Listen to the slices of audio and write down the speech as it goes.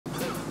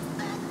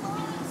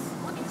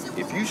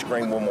If you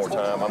scream one more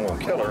time, I'm going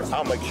to kill her.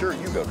 I'll make sure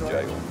you go to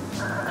jail.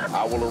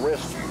 I will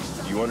arrest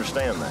you. You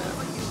understand that?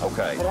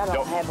 Okay. But I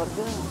don't have a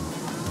gun.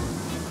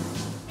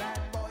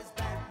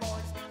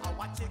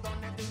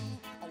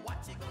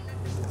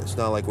 It's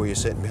not like where you're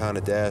sitting behind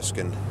a desk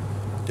and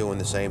doing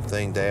the same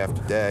thing day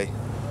after day.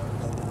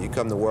 You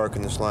come to work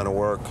in this line of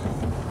work,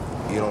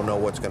 you don't know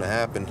what's going to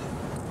happen,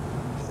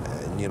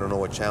 and you don't know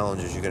what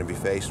challenges you're going to be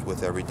faced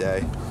with every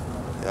day.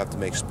 You have to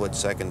make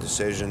split-second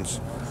decisions.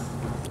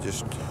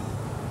 Just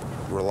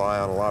rely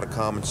on a lot of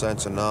common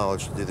sense and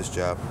knowledge to do this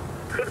job.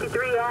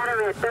 53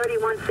 Adam at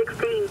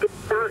 3116,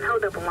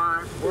 hold up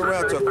alarm. We're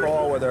out to a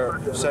call where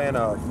they're saying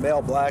a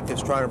male black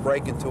is trying to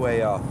break into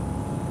a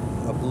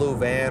blue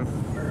van.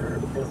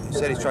 He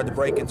said he's tried to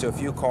break into a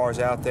few cars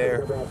out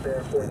there.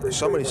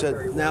 Somebody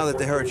said now that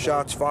they heard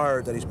shots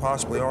fired that he's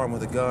possibly armed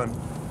with a gun.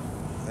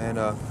 And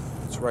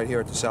it's right here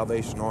at the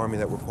Salvation Army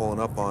that we're pulling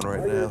up on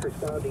right now.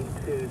 Responding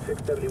to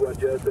 671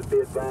 Joseph, be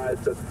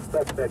advised that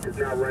the suspect is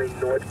now running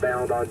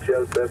northbound on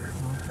Joseph.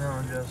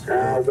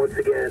 Once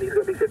again, he's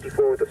going to be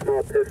 54 with a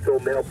small pistol,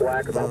 male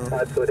black, about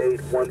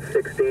 5'8",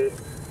 160,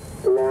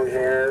 long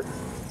hair,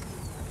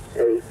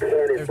 a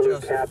tan and blue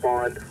cap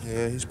on.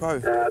 Yeah, he's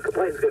probably...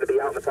 Complainant's going to be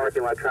out in the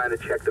parking lot trying to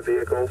check the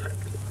vehicles.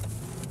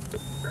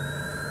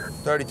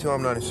 32,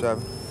 I'm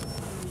 97.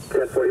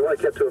 10-4, you want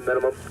to keep to a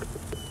minimum?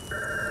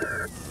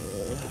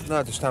 Not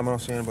at this time, I don't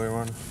see anybody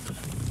running.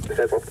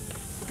 10-4.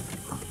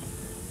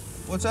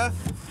 What's that?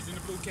 He's in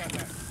the blue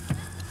Cadillac.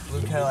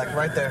 Blue Cadillac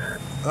right there.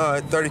 All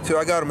right, 32,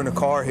 I got him in the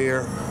car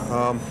here.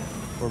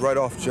 We're right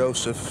off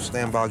Joseph.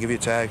 Stand by, I'll give you a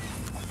tag.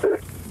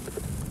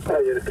 Oh,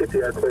 you just keep the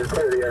air clear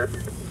the air.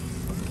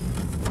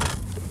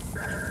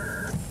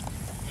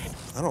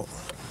 I don't...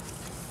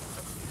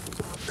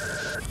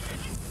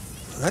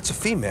 That's a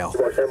female.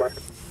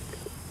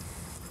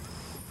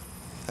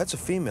 That's a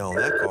female in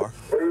that car.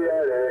 Where you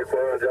at, Eric?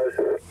 Where on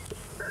Joseph?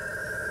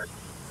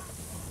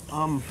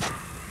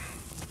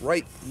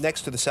 Right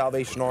next to the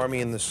Salvation Army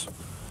in this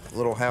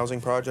little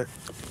housing project.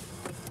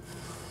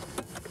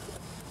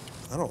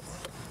 I don't...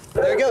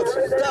 There he goes.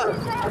 Stop.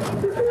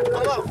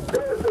 Hello.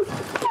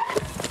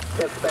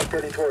 Suspect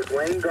heading towards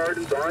Lane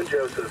Gardens on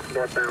Joseph,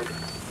 northbound.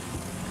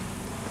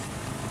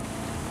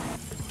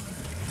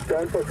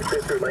 Going for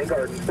through Lane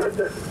Gardens. First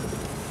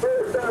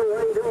down,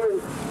 Lane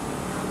Gardens.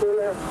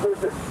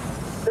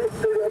 Take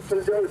straight up from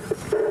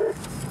Joseph.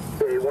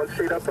 Okay, one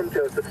straight up from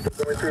Joseph,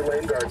 still going through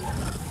Lane Gardens.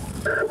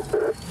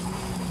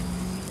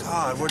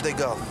 God, where'd they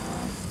go?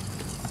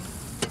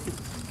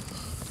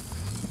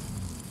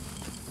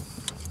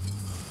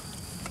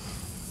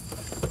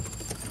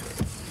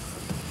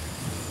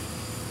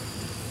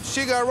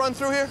 She got to run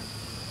through here?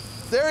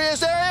 There he is,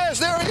 there he is,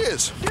 there he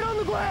is! Get on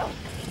the ground!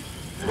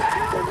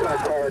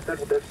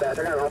 Central Dispatch,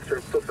 I got an officer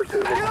in foot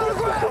pursuit. Get on the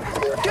ground!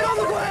 Get on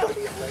the ground!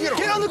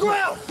 Get on the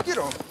ground! Get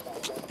on!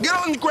 Get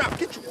on the ground!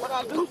 Get you! What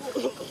I do?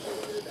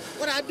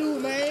 What I do,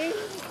 man?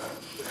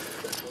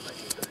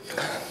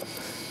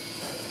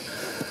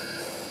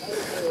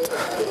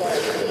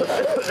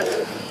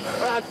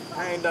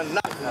 I ain't done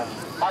nothing.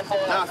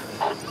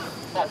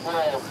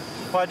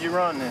 Why'd you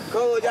run then?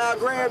 Cause y'all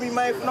grabbed me,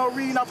 man, for no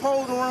reason. I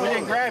supposed to run. We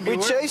didn't grab you.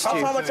 We chased you.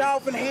 I'm talking about y'all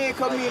finna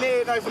handcuff me and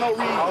everything for no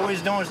reason. All we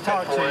was doing was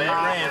talk to you. You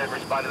ran.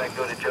 Responding and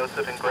go to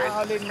Joseph and Grace.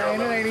 Oh, this,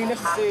 man, it ain't even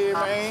necessary,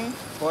 man.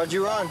 Why'd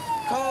you run?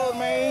 Cause,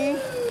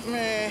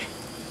 man.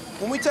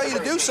 When we tell you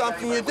to do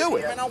something, you do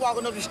it. Man, I'm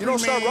walking up the street, You don't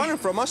start man. running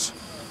from us.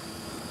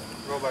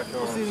 Go back over.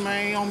 What's this,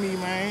 man, on me,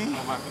 man?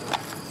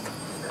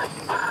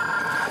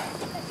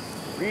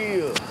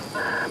 Real.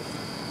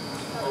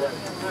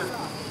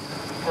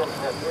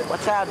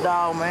 Watch out,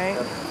 dog, man.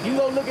 You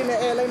go look in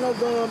the air, ain't no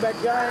gun back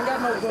there. I ain't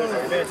got no gun. There's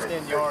a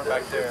fenced-in yard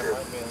back there.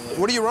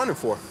 What are you running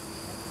for?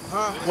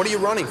 Huh? What are you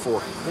running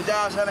for? The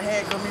dog trying to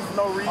handcuff me for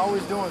no reason. All we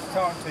was doing was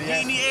talk to you. You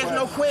ain't even ask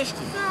no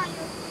question.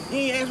 You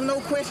ain't ask me no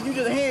question. You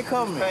just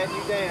handcuff me. Pat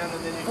you down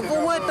and then you For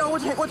what, though?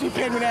 What you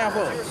patting me down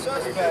for?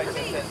 suspect at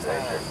that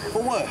time.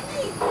 For what?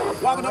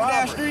 Walking up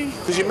down the street?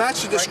 Because you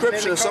matched the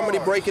description of somebody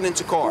breaking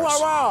into Who cars. I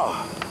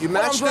robbed? You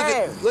matched Who I'm the...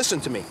 grabbed? Listen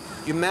to me.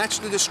 You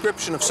matched the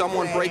description of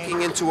someone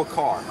breaking into a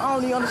car. I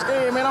don't even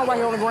understand, man. I'm right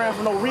here on the ground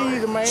for no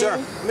reason, man. Sir,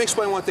 let me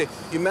explain one thing.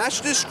 You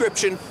matched the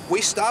description,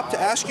 we stopped to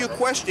ask you a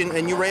question,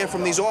 and you ran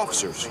from these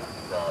officers.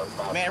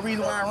 Man, the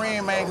reason why I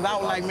ran, man, because I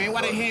was like, man,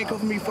 why they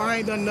handcuffing me for I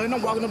ain't done nothing?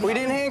 I'm walking up. We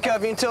didn't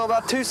handcuff you until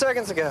about 2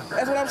 seconds ago.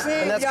 That's what I'm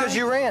saying. And that's because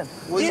you ran.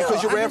 Well, Yeah,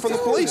 because you I ran just from the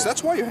told police. you.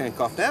 That's why you're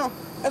handcuffed now.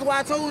 That's why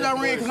I told you I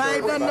ran, because I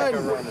ain't done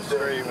nothing.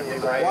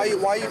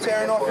 Why you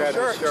tearing off your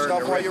shirt and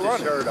stuff while you're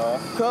running?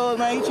 Cuz,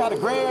 man, he tried to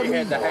grab me. He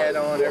had the hat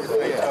on,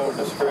 everything told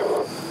the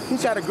description. He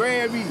tried to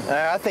grab me.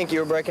 I think you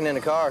were breaking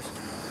into cars.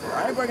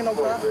 I ain't breaking no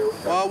car.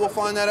 Well, we'll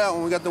find that out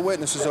when we got the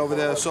witnesses over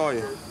there that saw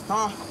you.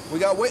 Huh? We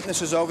got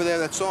witnesses over there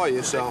that saw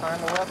you, so. Find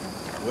the weapon?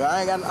 Well,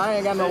 I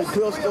ain't got no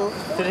pistol.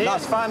 Did he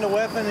just find the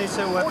weapon? He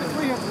said weapon.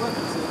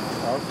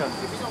 Okay.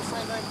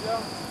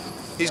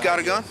 He's got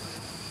a gun?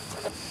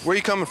 Where are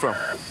you coming from?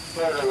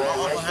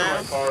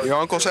 Your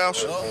uncle's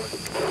house?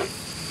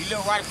 He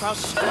live right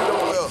across the street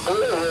over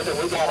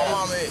here. My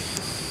mama is.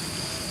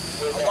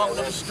 I'm walking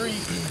up the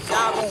street.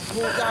 Y'all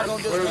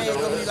gonna just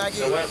handcuff me like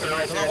it. I'm walking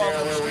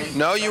up the street.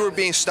 No, you were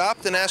being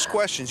stopped and asked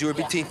questions. You were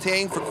being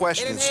detained for They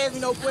questions. didn't ask me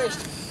no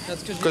questions.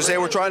 Because they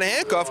were trying to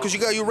handcuff because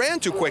you ran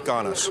too quick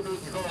on us.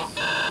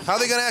 How are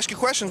they going to ask you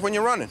questions when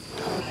you're running?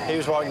 He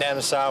was walking down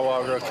the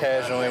sidewalk real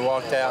casually. He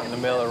walked out in the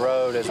middle of the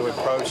road as we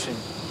approached him.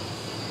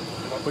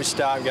 We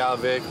stopped, got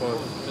a vehicle,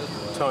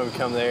 told him to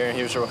come there, and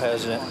he was real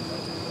hesitant.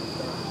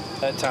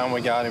 That time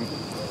we got him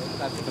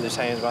with his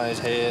hands behind his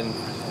head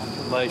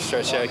and legs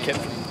stretched out. He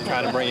kept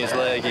trying to bring his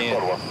leg in,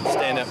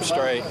 stand up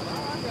straight.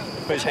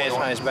 Put his hands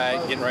behind his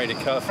back, getting ready to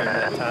cuff him.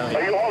 That time he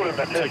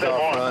took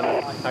off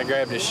running. I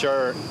grabbed his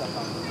shirt.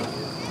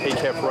 He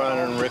kept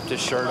running and ripped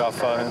his shirt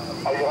off of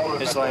him.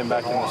 Just laying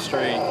back in the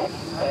street.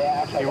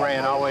 He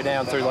ran all the way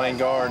down through Lane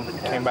Guard,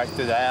 came back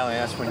through the alley.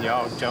 That's when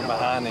y'all jumped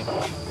behind him.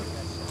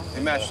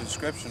 He matched the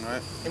description,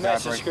 right? He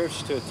matched the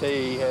description to a T.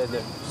 He had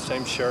the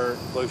same shirt,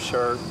 blue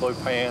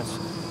pants,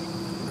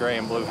 gray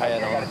and blue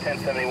hat on.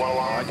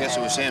 I guess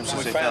it was him since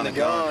We they found found the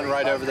gun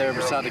right over there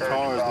beside the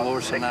car. It was the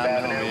Lorson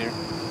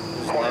 9mm.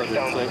 Loaded,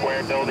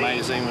 the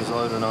magazine was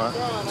loaded on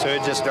it. So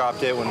it just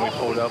dropped it when we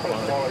pulled up on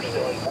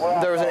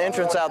it. There was an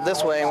entrance out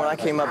this way, and when I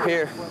came up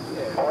here,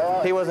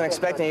 he wasn't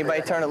expecting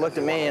anybody. He turned and looked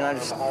at me, and I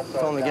just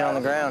told him to get on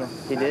the ground.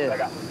 He did.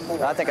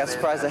 I think I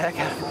surprised the heck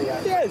out of him.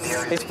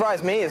 Yes. He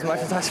surprised me as much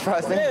as I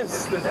surprised him.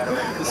 Yes.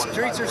 The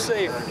streets are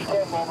safe.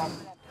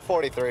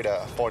 43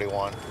 to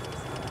 41.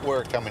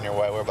 We're coming your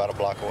way. We're about a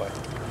block away.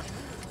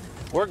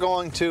 We're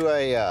going to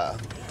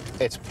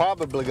it's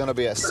probably going to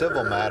be a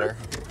civil matter.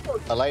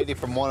 A lady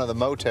from one of the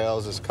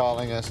motels is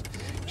calling us.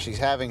 She's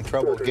having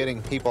trouble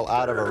getting people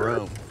out of a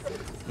room.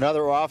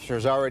 Another officer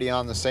is already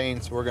on the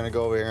scene, so we're going to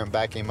go over here and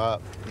back him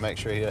up and make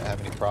sure he doesn't have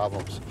any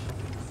problems.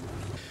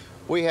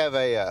 We have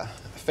a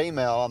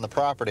female on the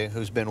property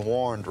who's been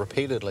warned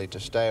repeatedly to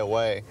stay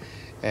away,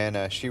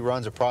 and she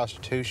runs a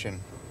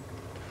prostitution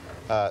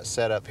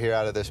setup here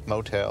out of this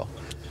motel.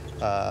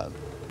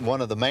 One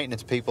of the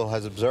maintenance people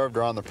has observed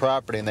her on the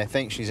property, and they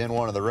think she's in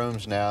one of the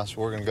rooms now, so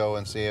we're going to go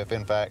and see if,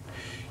 in fact,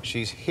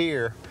 she's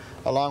here.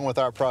 Along with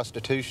our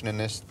prostitution in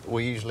this,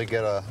 we usually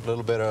get a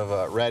little bit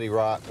of ratty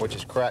rock, which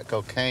is crack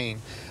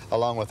cocaine,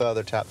 along with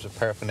other types of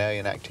paraphernalia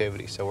and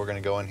activity. So we're going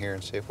to go in here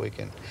and see if we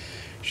can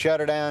shut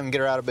her down and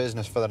get her out of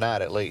business for the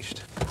night at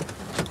least.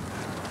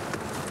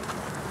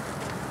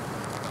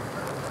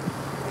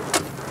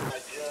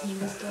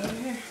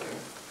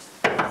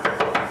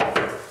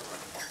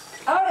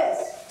 Otis!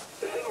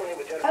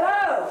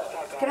 Hello!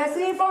 Can I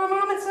see you for a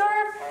moment,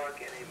 sir?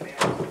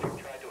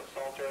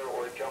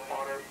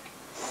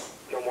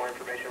 No more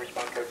information,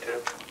 response code 2.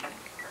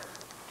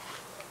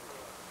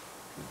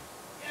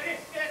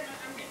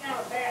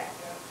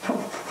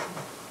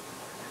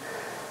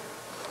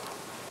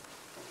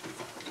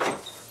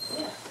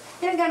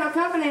 You ain't got no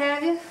company,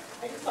 have you?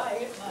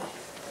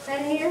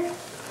 Sitting here?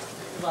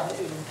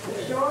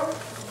 Sure?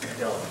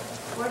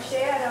 Where's she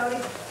at,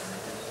 Odie?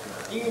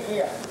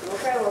 Here.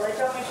 Okay, well, they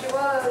told me she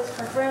was.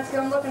 Her friends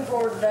come looking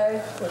for her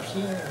today. Well, she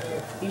ain't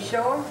here. You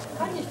sure?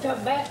 I just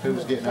come back.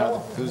 Who's getting out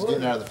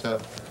of the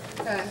tub?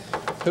 Okay.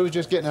 Who was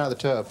just getting out of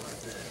the tub?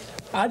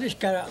 I just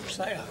got out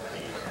myself.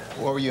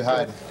 What were you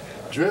hiding?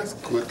 Dress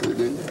quickly,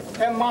 didn't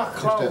you? And my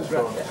clothes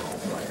right there.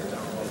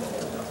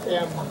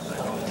 Yeah, my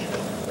clothes.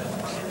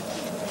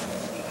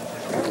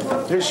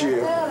 Here she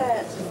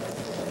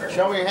is.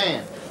 Show me your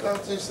hand.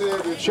 Thought you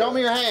said that. Show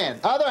me your hand.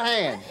 Other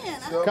hand.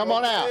 Come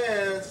on out.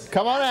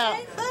 Come on out.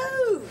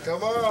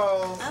 Come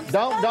on.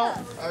 Don't. I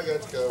got you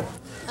covered.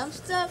 I'm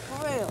stuck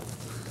for real.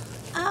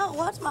 Oh,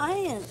 watch my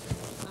hand.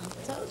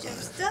 I told you I'm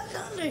stuck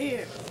under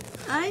here.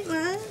 I ain't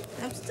lying.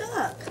 I'm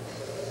stuck.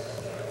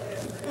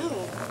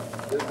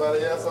 Oh.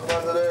 Anybody else up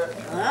under there?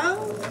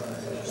 Oh.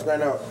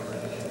 Stand up.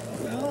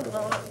 Oh,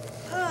 Lord.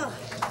 Oh.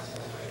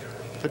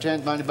 Put your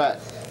hands behind your back.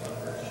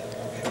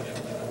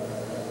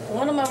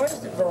 What am I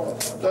arrested for?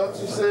 Thought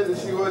you said that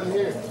she wasn't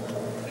here.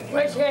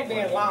 Well, she had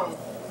been long.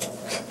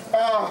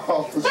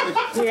 Oh,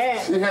 she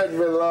hadn't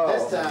been long.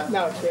 This time.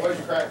 No, Where's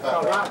your crack pipe?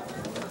 all right.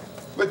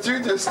 But you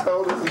just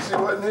told us that she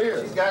wasn't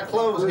here. She's got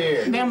clothes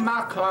here. Them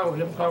my clothes.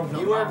 Them clothes.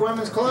 You wear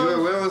women's You clothes?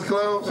 wear women's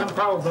clothes? Them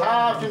clothes.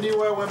 How often do you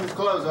wear women's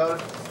clothes,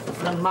 Otis?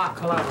 Them my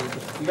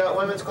clothes. You got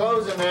women's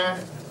clothes in there.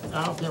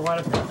 I don't care what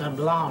it is. They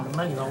belong to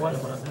me or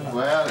whatever.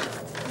 Well,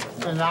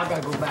 And I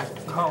gotta go back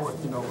to court,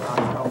 you know.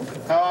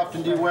 how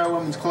often do you wear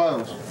women's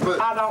clothes? But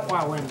I don't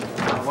wear women.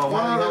 Well,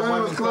 why do are you the have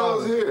women's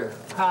clothes here?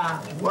 Huh?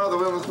 Why are the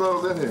women's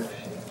clothes in here?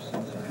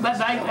 But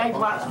they I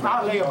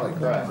live for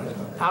them.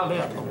 I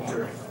live for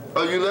them.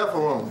 Oh, you left for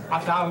one.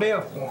 I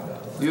live for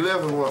them. You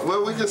left for one.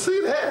 Well, we can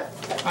see that.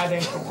 I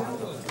didn't for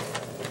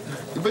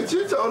them. But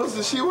you told us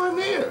that she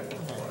wasn't here.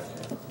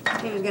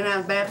 She was getting out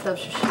of the bathtub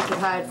so she could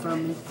hide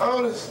from me.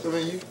 Otis, I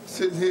mean, you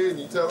sitting here and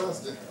you tell us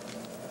that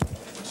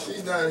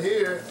she's not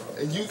here,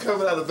 and you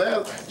coming out of the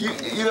bathroom.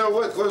 You know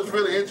what's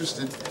really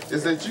interesting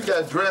is that you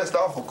got dressed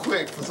awful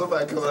quick for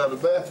somebody coming out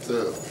of the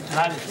bathtub. And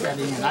I just got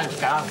in. I just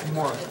got out from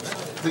work.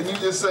 Didn't you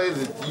just say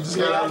that you just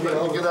got out of bed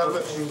and you get out of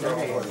it?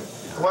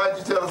 Why'd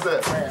you tell us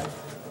that?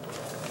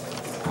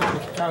 I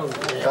just told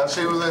you.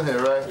 She was in here,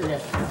 right?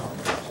 Yes.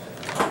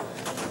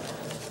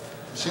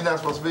 She's not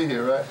supposed to be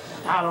here, right?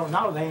 I don't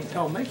know. They ain't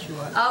told me she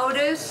was.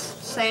 Otis,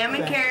 Sam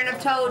and Karen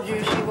have told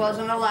you she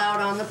wasn't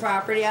allowed on the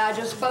property. I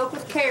just spoke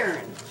with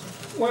Karen.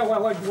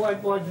 Well, what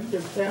you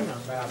just tell me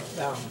about it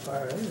down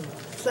there?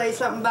 Say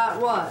something about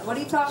what? What are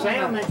you talking about?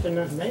 Sam mentioned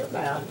to me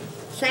about it.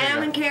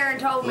 Sam and Karen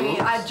told me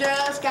I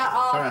just got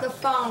off the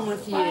phone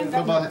with you.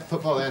 Put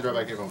both hands right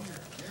back here.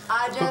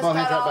 I just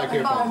got off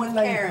the phone with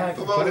Karen.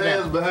 Put both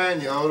hands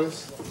behind you,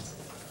 Otis.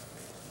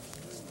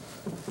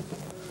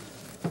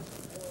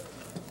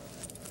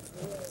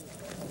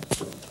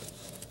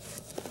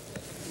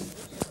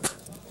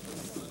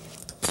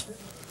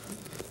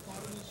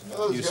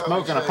 You're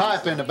smoking a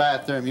pipe in the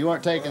bathroom. You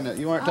weren't taking a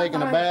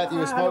bath. You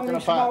were smoking a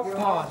pipe.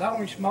 I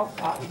don't smoke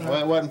pot.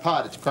 Well, it wasn't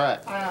pot. It's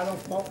crack. I don't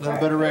smoke crack. A little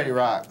bit of Ready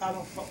Rock. I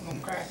don't smoke no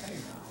crack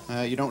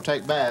either. You don't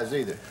take baths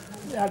either.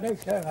 Yeah, I do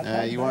too.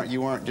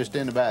 You weren't just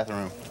in the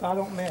bathroom. I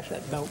don't mess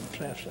that dope,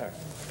 sir.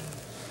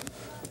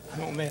 I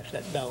don't mess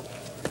that dope.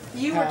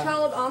 You were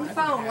told on the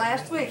phone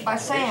last week by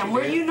Sam,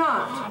 were you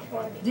not?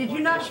 Did you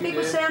not speak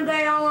with Sam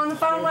Dayall on the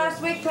phone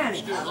last week,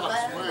 Penny? Huh?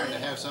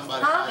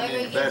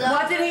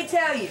 What did he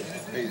tell you?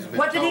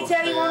 What did he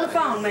tell you on the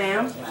phone,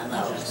 ma'am?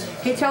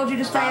 He told you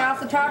to stay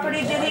off the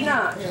property, did he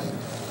not?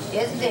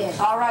 Yes, he did.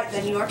 All right,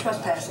 then you are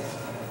trespassing.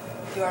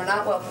 You are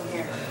not welcome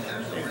here.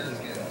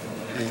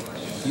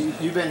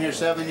 You've been here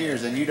 7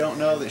 years and you don't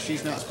know that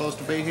she's not supposed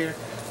to be here?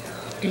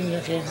 You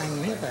didn't say anything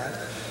to me about it.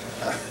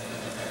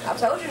 I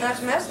told you not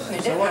to mess with me,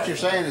 didn't I? So what you're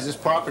saying is this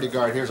property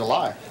guard here's a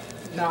liar?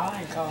 No,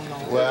 I ain't calling no.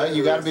 Well,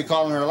 you got to be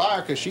calling her a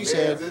liar because she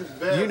said,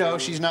 you know,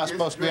 she's not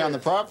supposed to be on the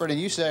property,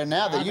 and you said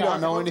now that you don't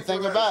know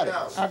anything about it.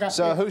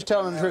 So who's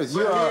telling the truth?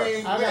 You are.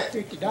 I got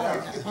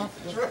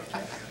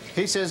 $50.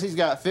 He says he's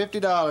got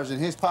 $50 in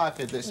his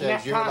pocket that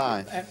says you're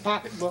lying. That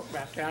pocketbook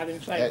right there, I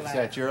didn't say that.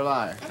 That you're a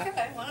liar.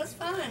 Okay, well, that's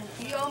fine.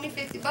 You owe me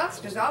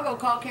 $50 because I'll go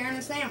call Karen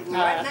and Sam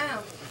right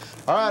now.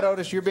 All right,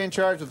 Otis, you're being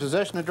charged with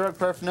possession of drug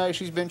paraphernalia.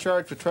 She's been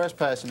charged with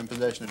trespassing and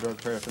possession of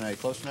drug paraphernalia.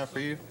 Close enough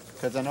for you?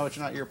 Because I know it's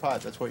not your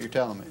pipe. That's what you're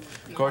telling me.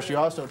 Of course, you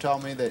also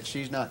told me that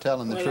she's not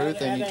telling the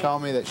truth, and you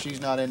told me that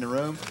she's not in the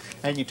room,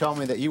 and you told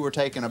me that you were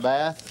taking a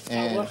bath.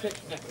 And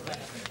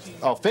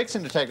oh,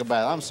 fixing to take a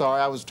bath. I'm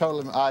sorry. I was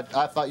totally.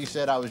 I thought you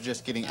said I was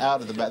just getting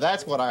out of the bath.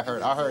 That's what I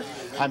heard. I heard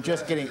I'm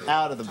just getting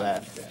out of the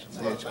bath.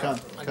 Yes, come.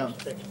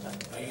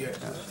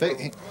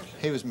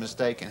 He was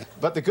mistaken.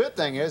 But the good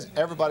thing is,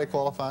 everybody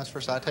qualifies for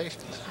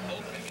citations.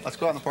 Let's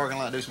go out in the parking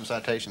lot and do some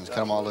citations. Cut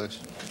them all loose.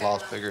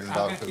 Lost, figured, and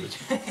dog food.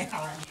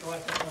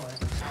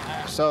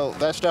 So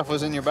that stuff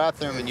was in your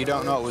bathroom, and you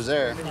don't know it was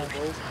there. I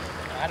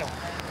don't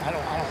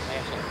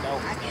mess that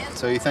dope.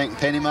 So you think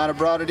Penny might have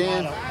brought it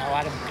in?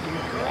 I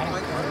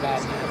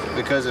don't.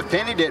 Because if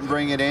Penny didn't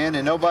bring it in,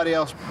 and nobody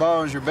else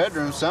borrows your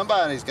bedroom,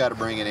 somebody's got to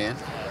bring it in.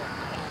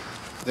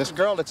 This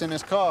girl that's in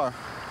this car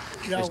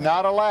is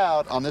not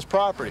allowed on this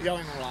property.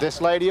 This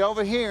lady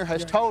over here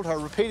has told her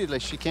repeatedly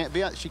she can't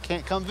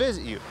come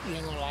visit you.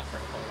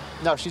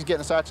 No, she's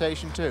getting a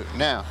citation too.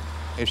 Now,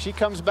 if she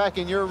comes back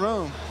in your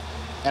room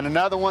and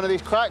another one of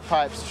these crack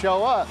pipes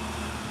show up,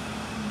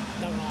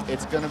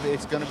 it's gonna be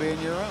in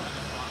your room.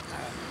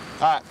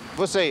 All right,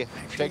 we'll see you.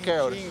 Take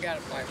care, Otis.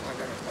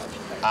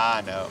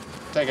 I know.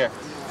 Take care.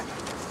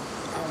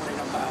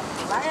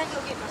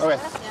 Okay,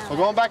 we're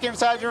going back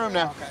inside your room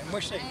now.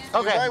 Okay, see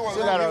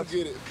you later,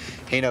 Otis.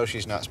 He knows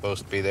she's not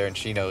supposed to be there, and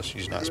she knows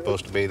she's not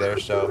supposed to be there,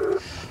 so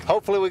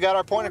hopefully we got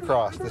our point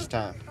across this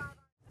time.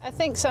 I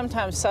think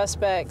sometimes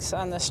suspects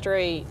on the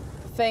street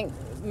think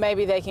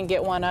maybe they can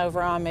get one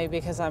over on me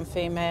because I'm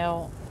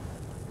female,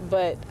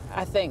 but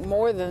I think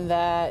more than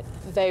that,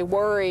 they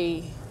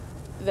worry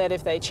that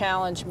if they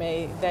challenge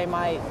me, they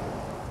might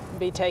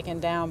be taken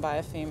down by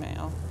a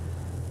female.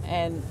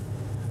 And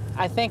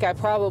I think I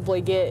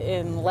probably get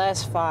in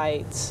less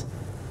fights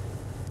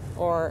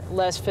or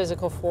less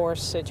physical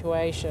force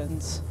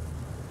situations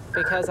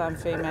because I'm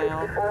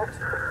female.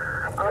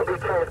 I'll be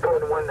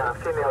transporting one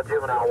female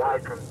juvenile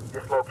white from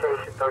this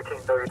location,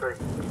 1333.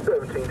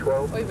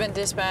 1712. We've been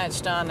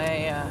dispatched on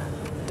a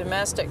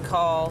domestic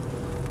call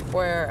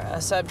where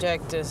a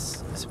subject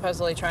is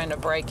supposedly trying to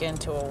break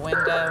into a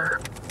window.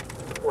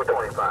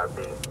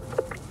 425B.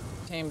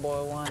 Team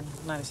Boy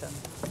 197.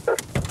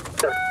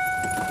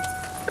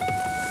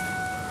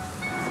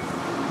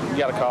 You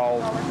got a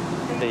call.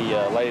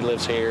 The lady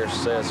lives here,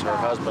 says her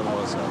husband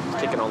was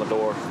kicking on the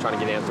door, trying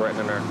to get in,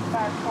 threatening her.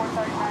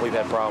 We've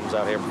had problems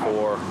out here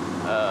before.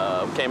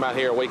 Came out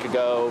here a week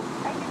ago.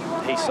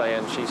 He's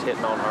saying she's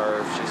hitting on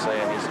her. She's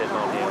saying he's hitting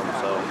on him.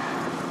 So,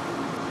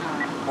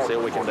 see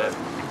what we can do.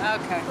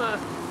 Okay.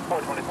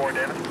 424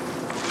 damage.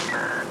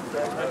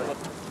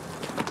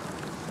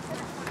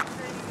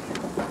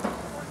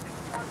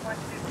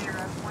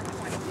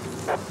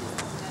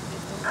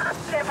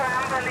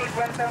 I'm going to need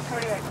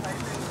 148,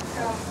 please.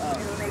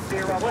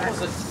 What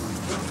was it?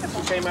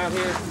 You came out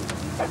here?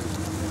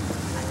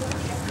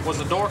 Was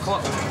the door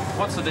closed?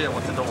 What's the deal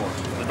with the door?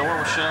 The door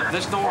was shut?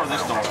 This door or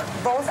this door?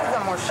 Both of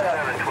them were shut.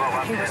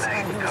 He was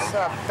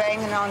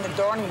banging on the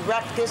door, and he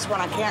wrecked this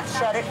one. I can't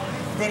shut it.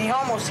 Then he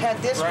almost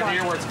had this one. Right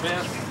here where it's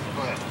bent?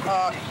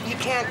 You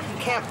can't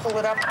pull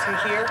it up to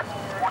here.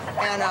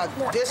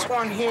 And this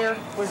one here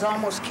was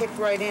almost kicked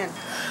right in.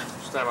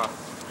 Stand by.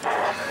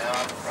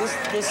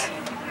 This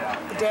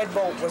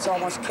deadbolt was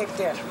almost kicked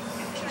in.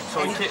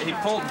 So he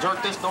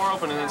jerked this door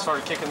open and then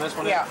started kicking this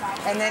one in? Yeah,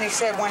 and then he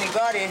said when he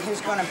got in, he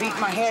was going to beat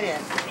my head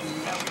in.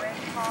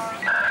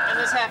 And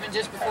this happened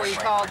just before you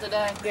called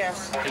today?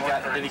 Yes.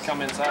 Did he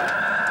come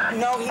inside?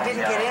 No, he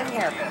didn't get in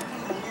here.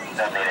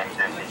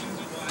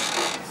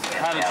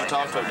 How did you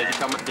talk to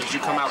him? Did you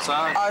come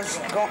outside? I was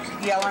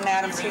yelling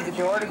at him through the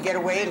door to get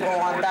away and go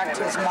on back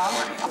to his mom.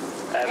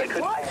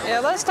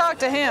 Yeah, let's talk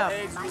to him.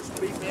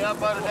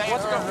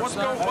 What's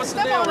the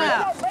Step deal? on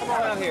out. Come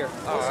on out here.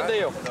 What's the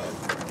deal?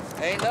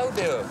 Ain't no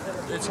deal.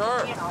 It's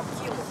her.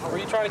 Were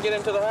you trying to get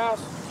into the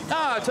house? No,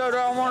 I told her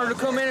I wanted to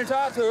come in and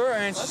talk to her,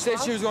 and she said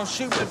she was going to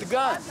shoot me with the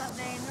gun.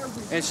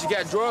 And she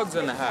got drugs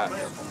in the house.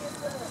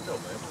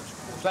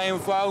 Playing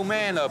with our old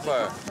man up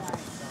there.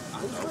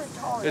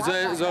 Is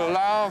it a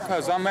law?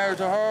 Because I'm married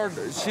to her,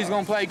 she's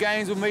going to play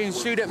games with me and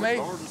shoot at me?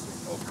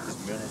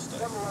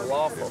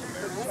 Lawful.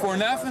 For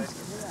nothing?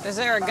 Is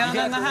there a gun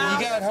in the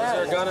house? You got her. Is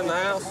there a gun in the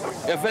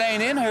house? If it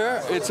ain't in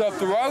here, it's up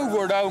the road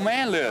where the old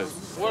man lives.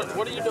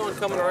 What are you doing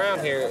coming around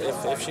here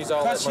if she's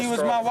all that much Because she was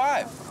trouble? my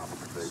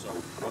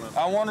wife.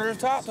 I wanted to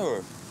talk to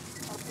her.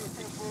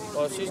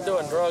 Well, if she's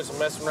doing drugs and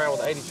messing around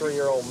with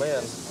 83-year-old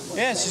men.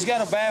 Yeah, she's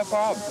got a bad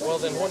problem. Well,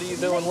 then what are you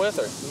doing with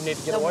her? You need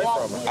to get away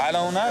from her. I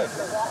don't know.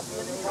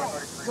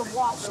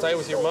 Stay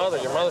with your mother.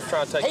 Your mother's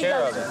trying to take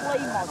care of you.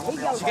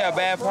 She got a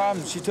bad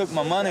problem. She took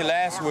my money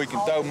last week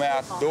and threw me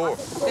out the door.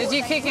 Did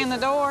you kick in the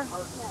door?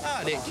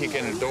 I didn't kick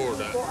in the door,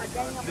 though.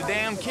 The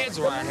damn kids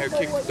around here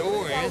kicked the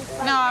door in.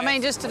 No, I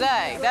mean just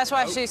today. That's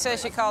why she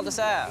says she called us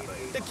out.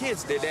 The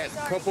kids did that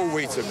a couple of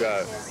weeks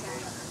ago.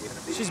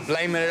 She's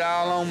blaming it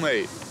all on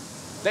me.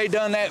 They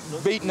done that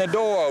beating the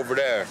door over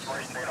there.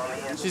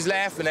 She's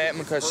laughing at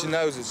me because she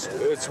knows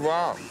it's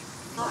wrong.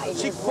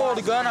 She pulled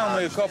a gun on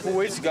me a couple of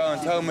weeks ago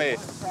and told me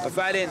if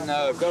I didn't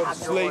go to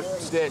sleep,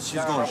 that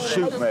she's going to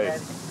shoot me.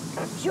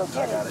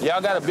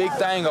 Y'all got a big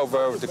thing over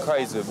there with the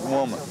crazy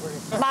woman.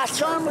 My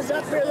son was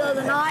up here the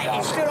other night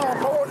and stood on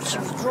the porch. She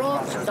was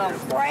drunk, she was on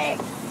crack,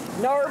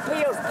 nerve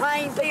pills,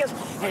 pain pills.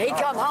 And he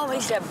come home,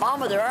 he said,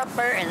 Mama, they're up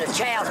there and the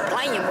child's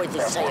playing with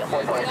himself.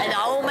 And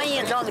the old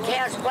man's on the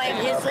couch playing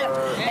with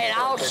himself. And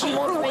all she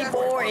wants me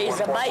for is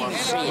a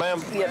babysit.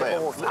 Ma'am,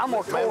 I'm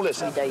more ma'am,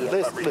 listen to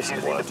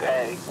what I'm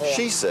telling you.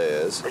 She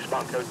says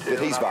that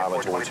he's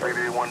violent towards her.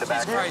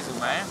 She's crazy,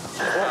 man.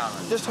 Well,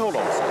 just hold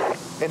on a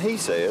second. And he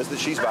says that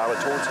she's violent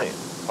towards him.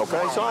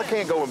 Okay, so I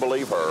can't go and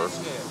believe her,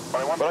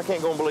 but I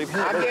can't go and believe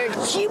him.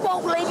 She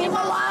won't leave him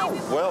alone.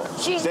 Well,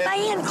 she's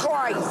being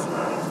crazy.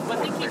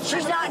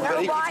 She's not in her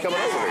but he keeps right coming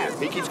over mind. here.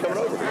 He keeps coming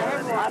over here.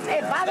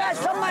 If I got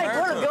somebody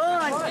put a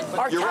gun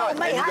or You're told right,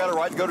 me, and you got a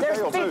right to go to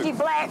jail, there's 50 too.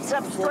 blacks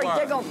up the street,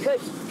 they're going to cut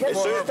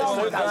As soon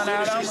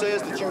as she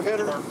says that you hit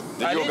her,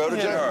 then you'll go to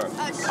jail.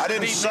 I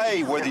didn't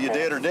say whether you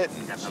did or didn't.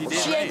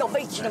 She ain't going to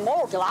beat you no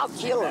more till I'll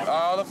kill her.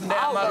 All up and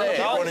down my leg.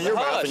 Keep one in your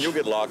mouth and you'll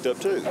get locked up,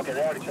 too.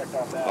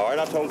 All right,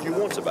 I told you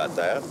once about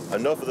that.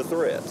 Enough of the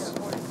threats.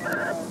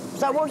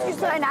 So what you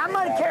saying? I'm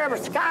going to care of a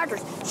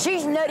psychiatrist.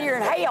 She's nuttier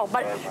than hell,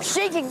 but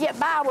she can get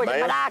by with it,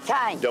 but I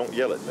can't. Don't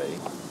yell at me.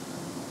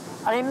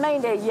 I didn't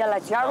mean to yell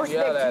at you. I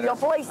respect you, you're a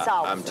police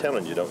officer. I'm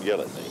telling you, don't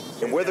yell at me.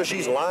 And whether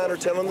she's lying or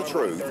telling the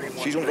truth,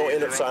 she's going to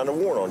end up signing a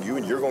warrant on you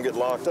and you're going to get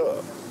locked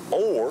up.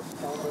 Or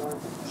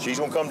she's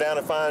going to come down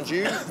and find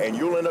you and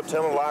you'll end up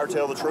telling a lie or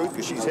tell the truth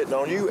because she's hitting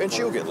on you and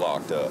she'll get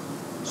locked up.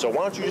 So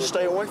why don't you just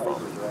stay away from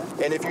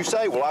her? And if you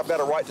say, well, I've got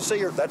a right to see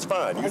her, that's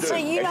fine. You do. See,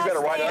 And you've got a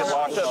right to get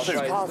locked up, too.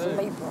 Causing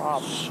me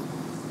problems.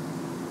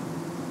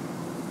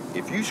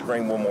 If you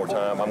scream one more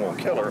time, I'm going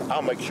to kill her,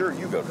 I'll make sure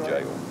you go to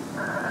jail.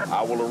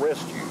 I will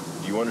arrest you.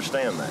 Do you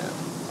understand that?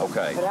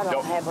 Okay. But I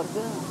don't have a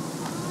gun.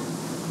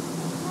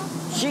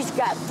 She's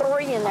got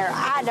 3 in there.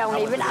 I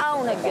don't even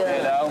own a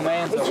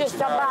gun. It's just a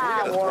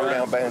byword. Throw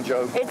down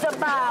banjo. It's a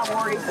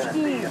byword. Excuse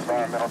me.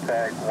 Environmental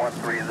tag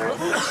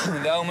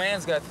 130. The old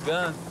man's got the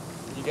gun.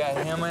 You got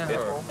him and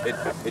her.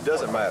 It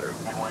doesn't matter.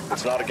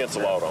 It's not against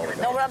the law to own a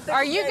gun.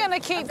 Are you going to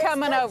keep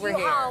coming over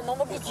here? I'm going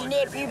to get your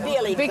nephew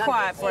Billy. Be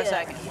quiet for a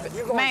second.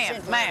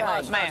 Ma'am,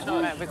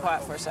 be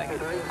quiet for a second.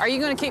 Are you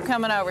going to keep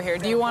coming over here?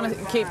 Do you want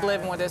to keep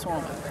living with this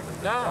woman?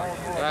 No.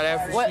 Right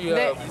after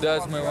she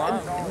does me wrong.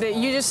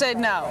 You just said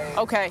no.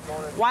 Okay.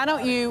 Why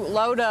don't you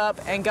load up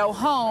and go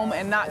home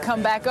and not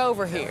come back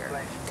over here?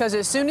 Because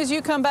as soon as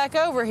you come back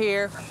over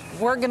here,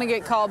 we're going to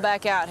get called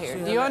back out here.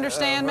 Do you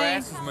understand me?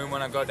 Harasses me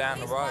when I go down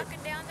the road.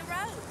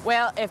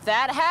 Well, if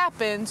that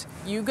happens,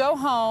 you go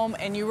home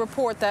and you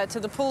report that to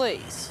the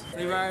police.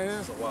 See right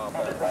here?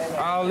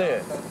 All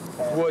this,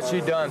 what she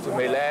done to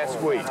me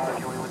last week.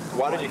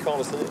 Why did you call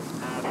us in?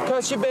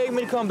 Because she begged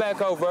me to come back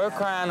over her,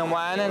 crying and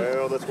whining.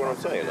 Well, that's what I'm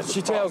saying. That's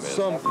She tells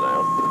some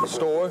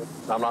story.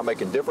 I'm not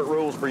making different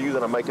rules for you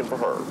than I'm making for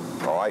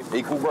her. All right?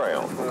 Equal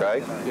ground,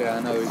 okay? Yeah,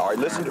 I know. All right,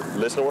 listen to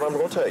what I'm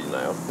going to tell you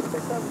now.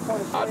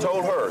 I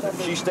told her that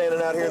if she's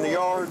standing out here in the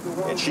yard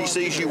and she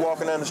sees you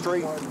walking down the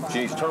street, she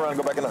needs to turn around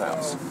and go back in the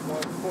house.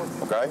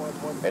 Okay?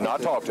 And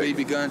not talk to you.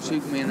 BB gun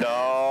shooting me in the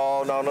No,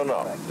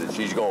 No.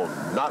 She's going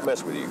to not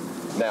mess with you.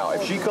 Now,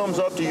 if she comes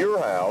up to your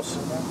house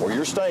where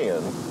you're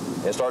staying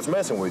and starts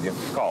messing with you,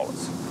 call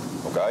us.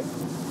 Okay?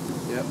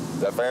 Yep. Is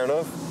that fair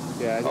enough?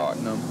 Yeah, I got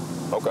no.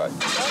 Okay.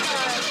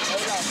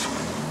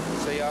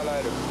 See y'all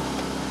later.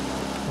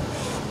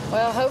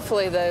 Well,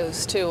 hopefully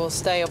those two will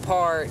stay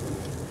apart.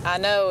 I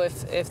know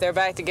if they're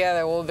back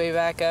together, we'll be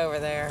back over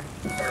there.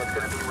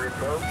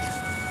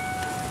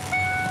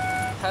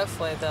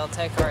 Hopefully they'll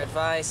take our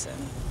advice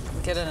and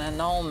get an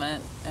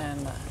annulment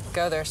and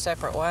go their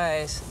separate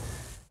ways.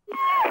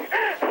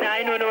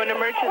 911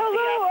 emergency.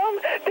 Hello,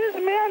 this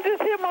man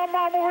just hit my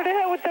mom over the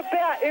head with the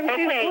bat, and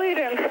she's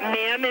bleeding.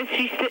 Ma'am, is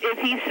he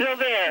still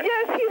there?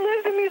 Yes, he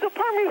lives in these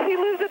apartments. He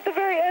lives at the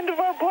very end of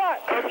our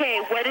block.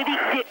 Okay, what did he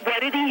hit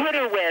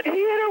her with? He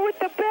hit her with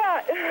the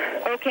bat.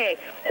 Okay,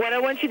 what I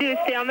want you to do is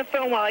stay on the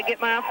phone while I get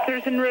my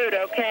officers en route,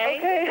 okay?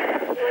 Okay.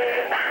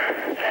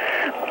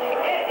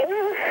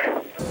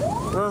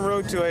 We're en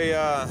route to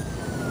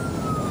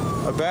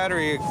a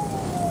battery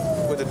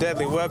with a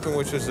deadly weapon,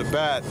 which was a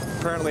bat.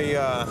 Apparently,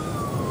 the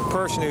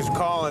person who's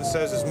calling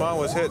says his mom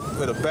was hit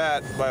with a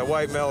bat by a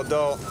white male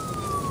adult,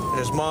 and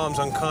his mom's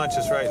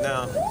unconscious right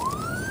now.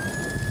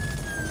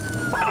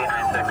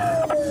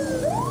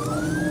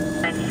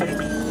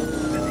 96.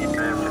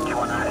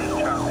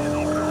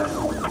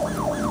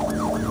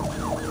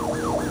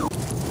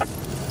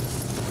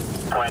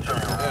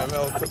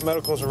 Yeah,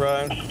 medical's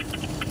arrived.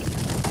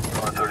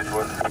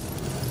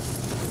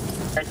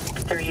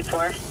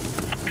 34.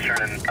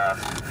 Sure, in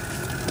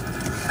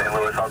St.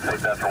 Louis, I'll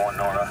take that for 1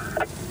 Nora.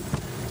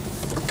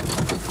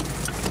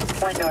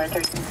 1 Nora,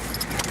 3.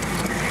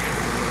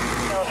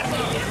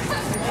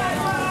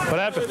 What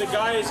happened? The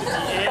guy is at the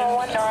end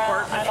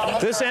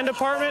apartment. This end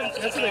apartment?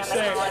 That's what they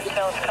say.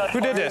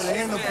 Who did this?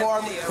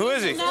 Who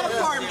is he? He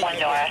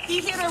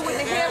hit her with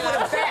the head with a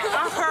bat.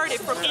 I heard it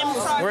from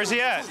inside. Where's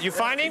he at? You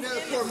find him?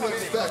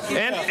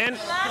 And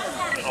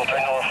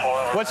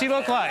what's he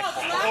look like?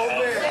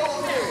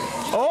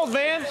 Old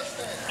man?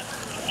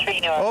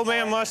 Old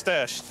man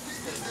mustache.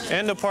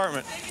 End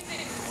apartment.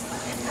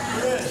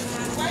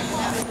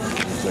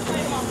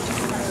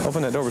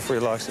 Open that door before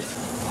he locks it.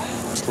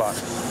 It's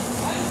locked.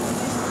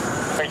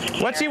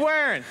 What's he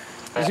wearing?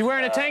 Is he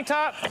wearing a tank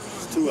top?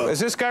 Is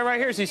this guy right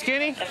here? Is he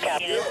skinny? What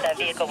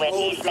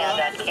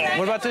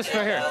about this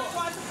right here?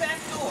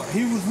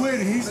 He was with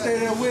him. He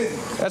stayed there with him.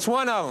 That's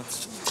one of them.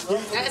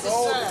 That's his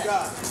son.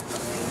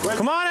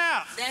 Come on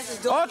out. That's his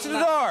daughter. Oh, to the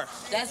door.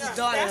 That's his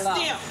daughter-in-law. That's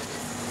him.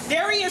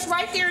 There he is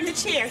right there in the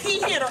chair. He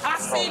hit her. I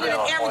seen it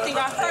and everything.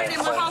 I heard it in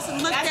my house and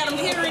looked at him,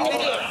 hit her in the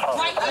head.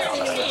 Right there in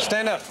the head.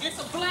 Stand up. It's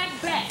a black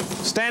bat.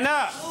 Stand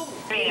up.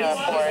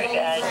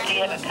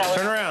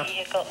 Turn around.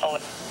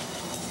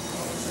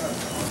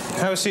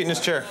 Have a seat in this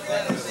chair.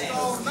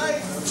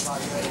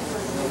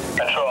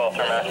 Control,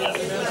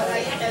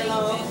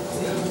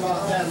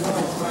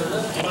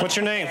 What's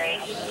your name?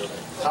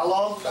 How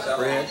long?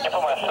 Fred.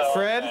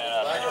 Fred?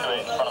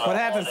 What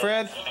happened,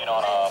 Fred?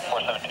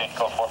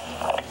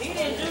 He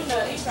didn't do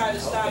nothing. He tried to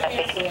stop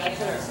him.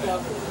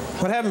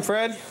 What happened,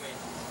 Fred?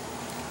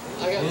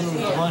 A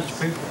bunch of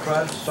people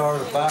tried to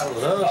start a fight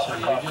with us,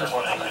 and we just...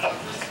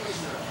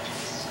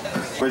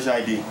 Where's your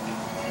ID?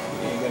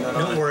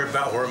 Don't worry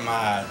about where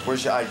my ID.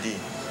 Where's your ID?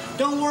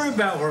 Don't worry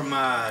about where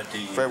my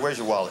ID. Fred, where's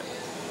your wallet?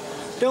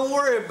 Don't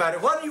worry about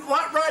it. What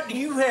right do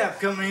you have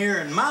coming here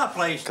in my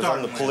place? Because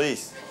I'm the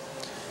police.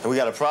 And we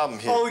got a problem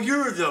here. Oh,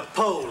 you're the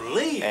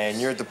police.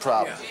 And you're the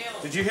problem.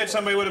 Did you hit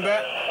somebody with a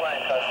bat?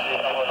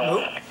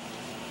 Nope.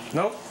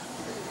 Nope?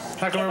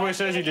 How come everybody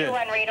says you did?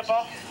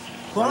 Unreadable.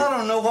 Well, I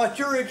don't know what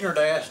your ignorant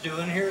ass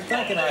doing here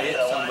thinking I hit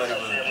somebody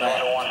with a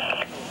bat.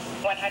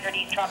 100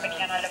 East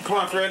Tropicana. Come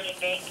on, Fred.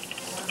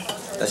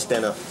 Let's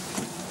stand up.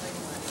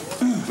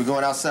 We're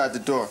going outside the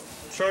door.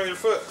 Show me your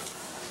foot.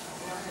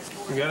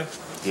 You got it?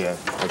 Yeah,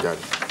 I got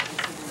it.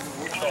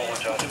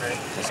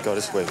 Let's go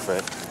this way,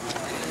 Fred.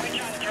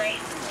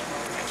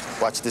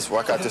 Watch this.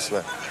 Walk out this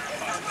way.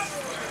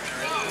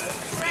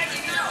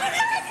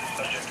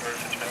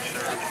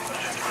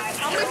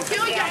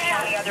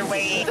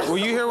 Were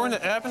you here when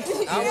it happened?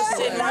 I was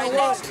sitting right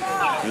next to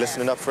him. You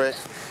listening up, Fred?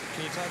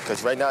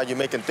 Because right now you're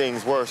making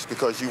things worse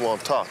because you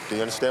won't talk. Do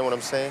you understand what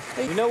I'm saying?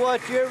 You know what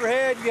you ever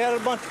had? You had a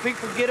bunch of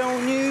people get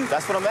on you?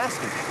 That's what I'm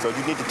asking. So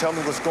you need to tell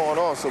me what's going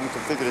on so we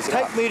can figure this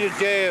out. Take me to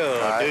jail,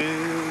 right.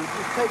 dude.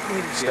 Just take me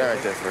to jail. Stay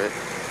right there, Fred.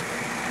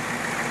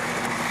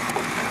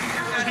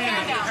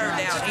 Her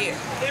down here.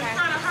 In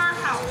front of her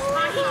house.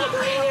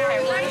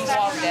 And when we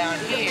walked down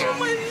here and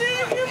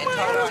told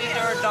her to hit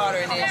her daughter,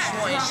 and then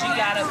she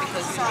got up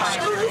because he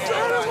was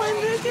trying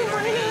to hit her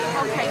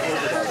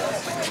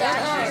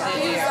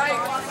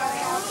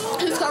daughter.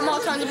 He's talking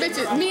all kinds of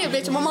bitches. Me a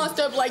bitch, and my mom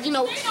stood up like, you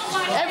know,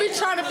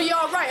 trying to be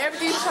all right.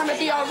 Everything's trying to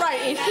be all right,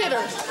 and hit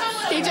her.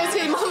 He just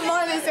hit my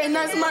mom and said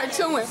nothing smart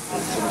to him.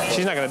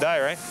 She's not going to die,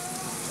 right?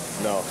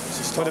 No.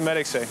 What did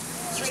medics say?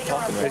 She's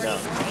talking right now.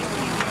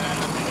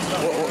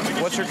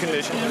 What's her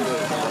condition?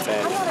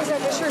 I'm not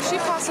exactly sure. She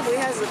possibly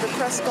has a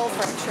depressed skull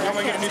fracture. I'm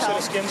gonna get a new set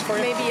of skins for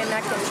you. Maybe a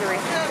neck injury.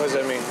 What does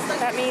that mean?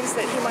 That means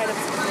that he might have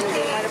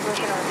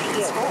broken her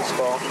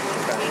skull.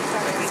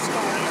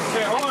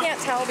 Okay. I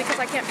can't tell because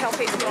I can't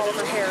palpate through all of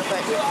her hair,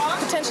 but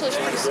potentially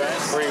she might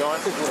have. Where are you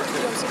going?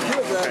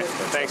 Okay,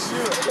 thanks.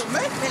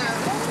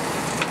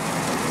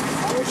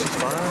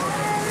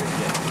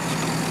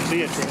 See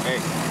you, Trent. Hey.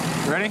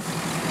 You ready?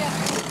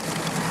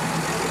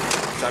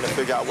 Trying to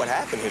figure out what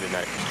happened here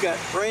tonight. She's got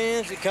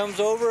friends that comes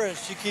over and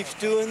she keeps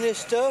doing this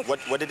stuff. What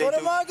did they do? What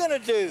am I gonna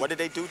do? What did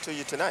they do to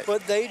you tonight?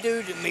 What they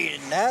do to me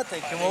tonight, they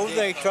come over,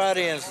 they try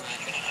to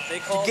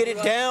get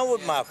it down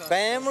with my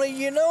family,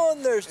 you know,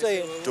 and they're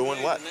saying...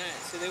 Doing what?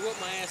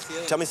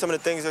 Tell me some of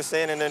the things they're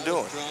saying and they're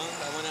doing.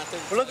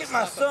 Well, look at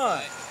my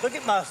son. Look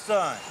at my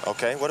son.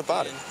 Okay, what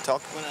about it?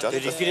 Talk.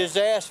 Did he get his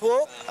ass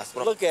whooped?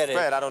 Look at it.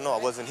 Fred, I don't know. I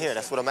wasn't here.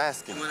 That's what I'm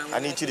asking. I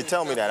need you to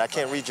tell me that. I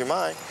can't read your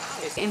mind.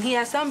 And he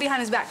has something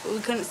behind his back, but we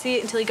couldn't see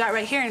it until he got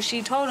right here, and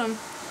she told him,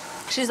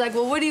 she's like,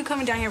 well, what are you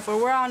coming down here for?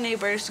 We're all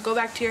neighbors. Go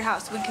back to your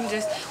house.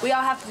 We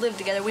all have to live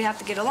together. We have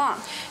to get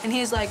along. And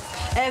he's like,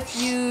 F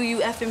you, you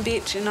effing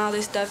bitch, and all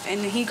this stuff. And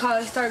he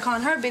started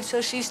calling her bitch,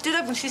 so she stood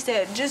up and she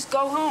said, just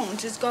go home,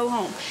 just go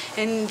home.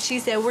 And she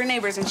said, we're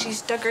neighbors, and she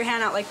stuck her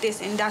hand out like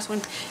this, and that's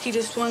when he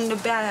just swung the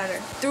bat at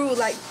her, threw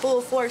like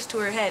full force to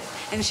her head,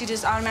 and she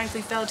just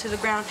automatically fell to the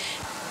ground.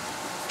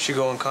 She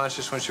go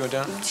unconscious when she went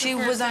down? She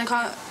was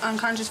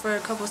unconscious for a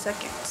couple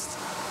seconds.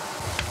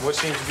 What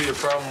seems to be the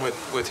problem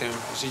with him?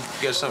 Has he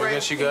got something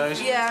against you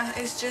guys? Yeah,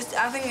 it's just,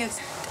 I think it's,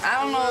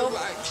 I don't know,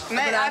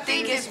 but I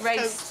think it's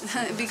race.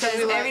 Because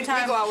every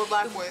time, we go out with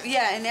black boys.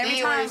 Yeah, and every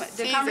time,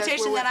 the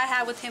conversation that I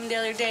had with him the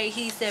other day,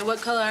 he said,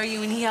 what color are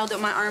you? And he held up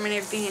my arm and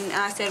everything, and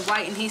I said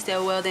white, and he said,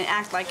 well, then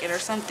act like it or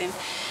something.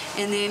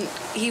 And then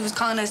he was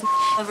calling us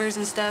lovers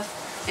and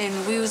stuff.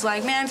 And we was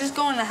like, man, just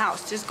go in the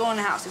house. Just go in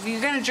the house. If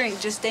you're gonna drink,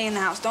 just stay in the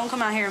house. Don't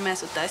come out here and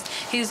mess with us.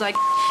 He was like,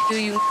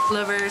 you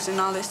lovers and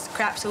all this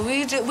crap. So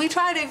we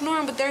try to ignore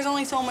him, but there's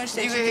only so much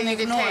that you can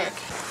ignore.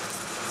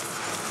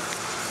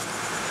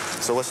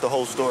 So what's the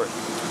whole story?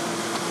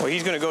 Well,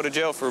 he's gonna go to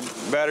jail for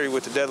battery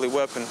with a deadly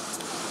weapon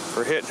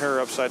for hitting her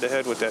upside the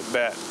head with that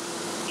bat.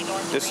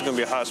 This is gonna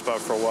be a hot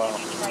spot for a while.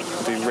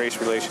 The race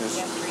relations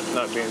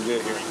not being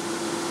good here.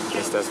 I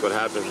guess that's what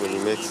happens when you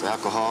mix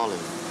alcohol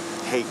and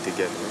hate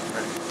together.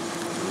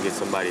 You get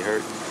somebody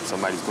hurt,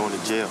 somebody's going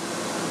to jail.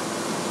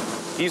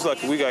 He's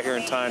lucky we got here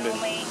in time to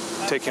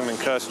take him in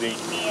custody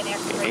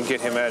and get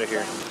him out of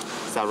here.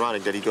 It's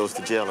ironic that he goes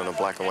to jail in a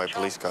black and white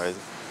police car. I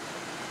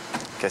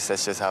guess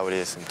that's just how it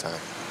is sometimes.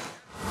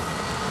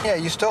 Yeah,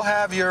 you still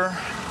have your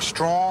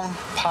strong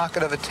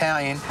pocket of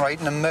Italian right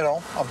in the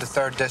middle of the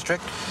 3rd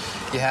District.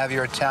 You have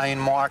your Italian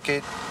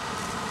market.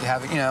 You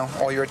have, you know,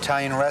 all your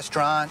Italian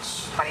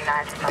restaurants.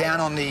 Down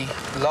on the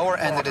lower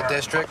end of the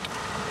district,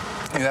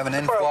 you have an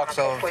influx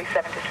of,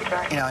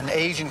 you know, an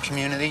Asian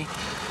community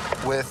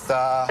with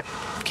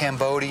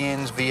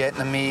Cambodians,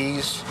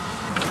 Vietnamese.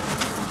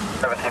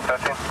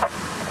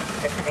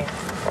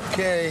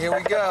 Okay, here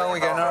we go. We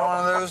got another one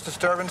of those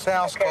disturbance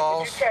house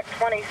calls.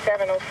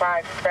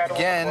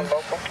 Again,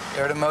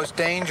 they're the most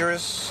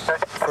dangerous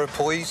for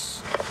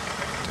police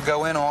to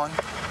go in on.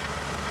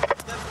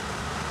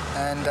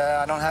 And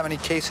I don't have any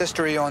case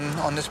history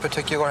on this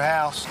particular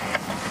house.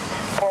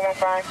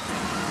 415.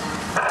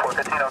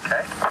 415,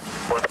 okay.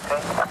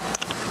 415.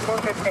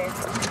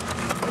 415.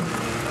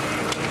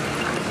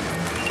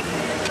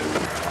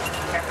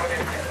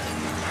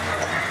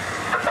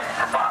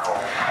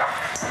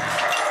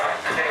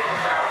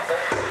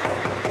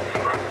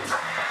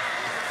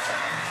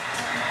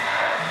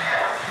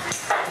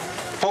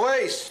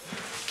 Police!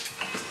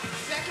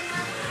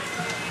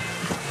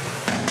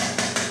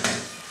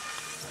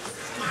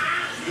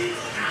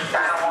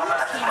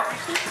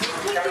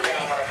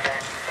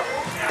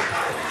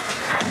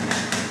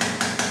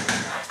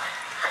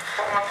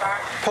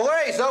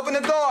 Police, open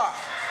the door.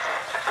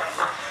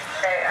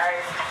 Hey,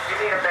 you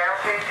need a barrel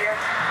cage here?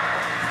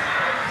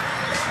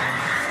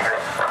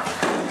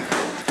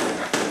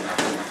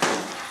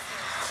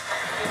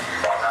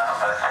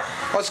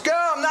 Let's go.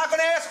 I'm not going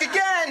to ask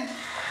again.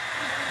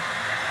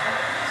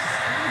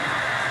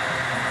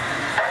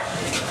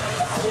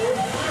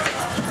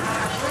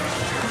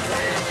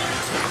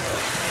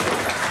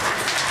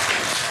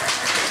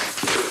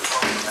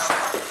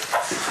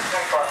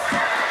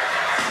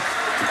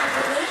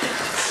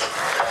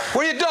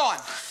 What are you doing?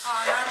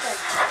 Oh, nothing.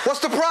 What's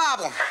the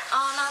problem?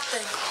 Oh,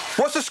 nothing.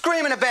 What's the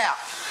screaming about?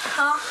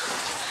 Huh?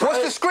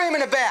 What's the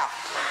screaming about?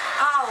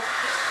 Oh,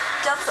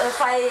 just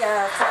if I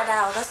fell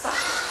out, that's all.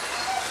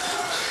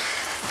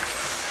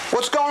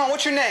 What's going on?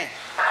 What's your name?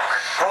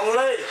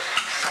 Only.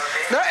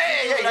 No,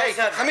 hey.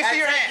 Let me see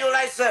your hand. Your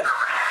license.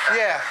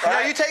 Yeah. No,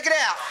 you take it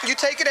out. You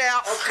take it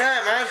out. Okay,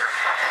 man.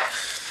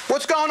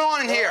 What's going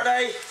on in here?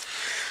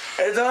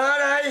 It's all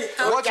right.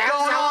 What's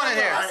going on in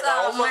here?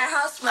 My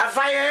husband. I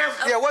fire him.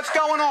 Yeah, what's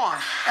going on?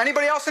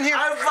 Anybody else in here?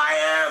 I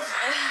fire him.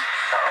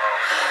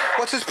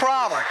 What's his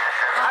problem?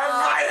 I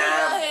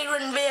fire him. He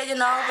wouldn't be you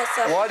know.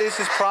 But, what is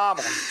his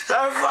problem?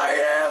 I fight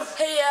him.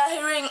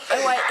 He ring.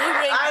 Wait, he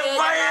ring. I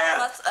fight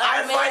him.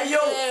 I fight you.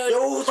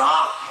 You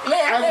talk.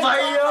 I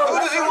fight you. Who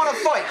does he want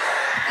to fight?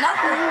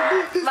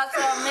 Nothing. But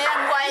man,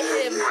 fight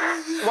him.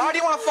 Why do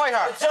you want to fight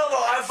her?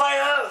 I fight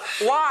her.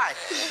 Why?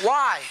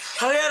 Why?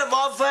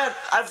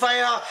 I fight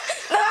her.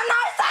 No,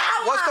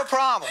 what's the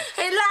problem?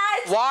 He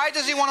lied. Why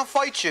does he want to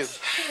fight you?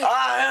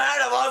 Yeah,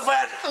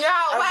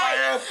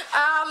 wait.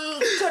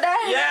 Today.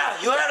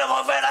 Yeah, you had a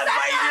boyfriend. I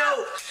fight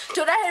you.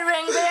 Today he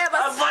ring there,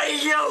 but I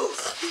fight you.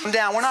 Calm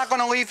down. We're not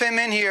going to leave him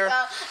in here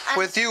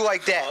with you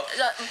like that.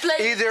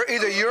 Either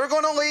you're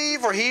going to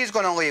leave or he's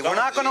going to leave. We're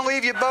not going to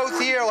leave you both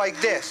here like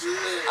this.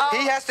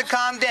 He has to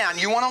calm down.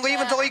 You want to leave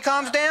until he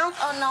calms down?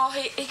 Oh no,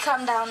 he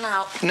calm down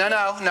now. No.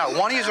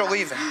 One of you are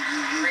leaving.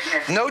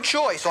 No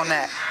choice on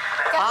that.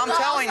 I'm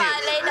telling you.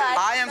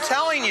 I am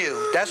telling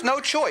you. That's no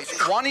choice.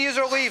 One of you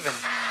are leaving.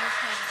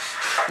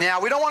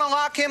 Now, we don't want to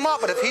lock him up,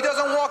 but if he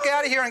doesn't walk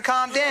out of here and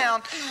calm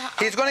down,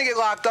 he's going to get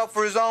locked up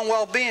for his own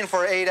well-being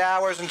for 8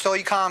 hours until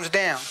he calms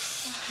down.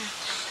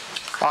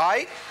 All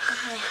right?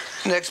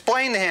 And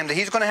explain to him that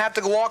he's going to have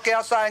to walk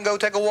outside and go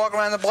take a walk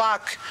around the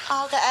block.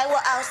 Okay, I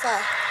walk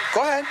outside.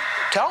 Go ahead.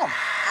 Tell him.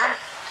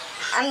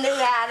 Anh đi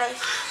ra đây.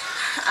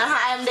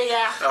 Em đi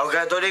ra. Ok,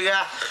 tôi đi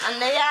ra. Anh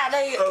đi ra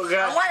đi. Ok.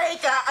 Không có đi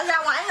ra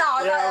ngoài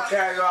ngồi thôi.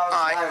 Okay, go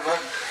outside. All right.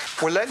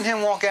 We're letting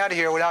him walk out of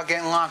here without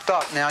getting locked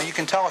up. Now, you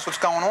can tell us what's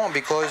going on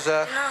because...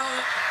 No,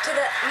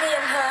 today, me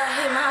and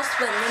him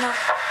husband, you know.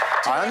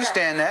 I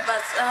understand that.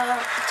 But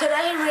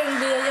today he ring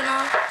beer, you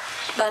know.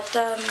 But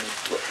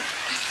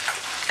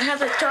I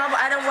have a trouble.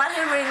 I don't want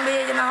him ring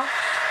beer, you know.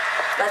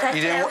 But I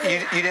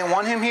you didn't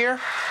want him here?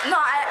 No,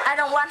 I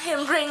don't want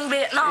him ring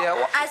beer. No,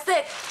 Yeah, I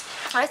said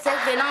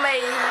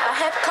Vietnamese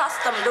have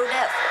custom do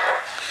that.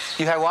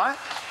 You had what?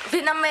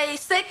 Vietnamese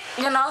sick,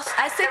 you know,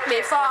 I sick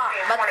before,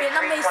 but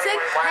Vietnamese sick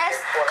has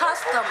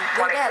custom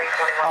do that.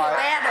 Feel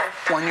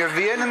better. When you're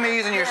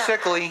Vietnamese and you're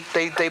sickly,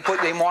 they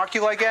mark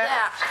you like that?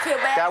 Yeah, feel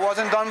better. That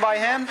wasn't done by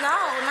him? No.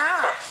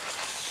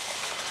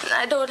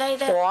 I do like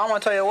that. Well, I'm gonna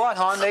tell you what,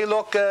 hon. They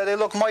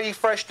look mighty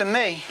fresh to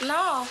me.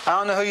 No. I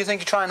don't know who you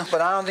think you're trying to,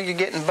 but I don't think you're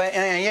getting.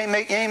 You ain't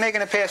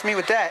making it past me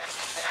with that.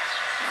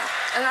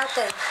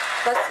 Nothing.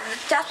 But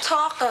just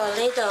talk a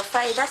little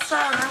face. That's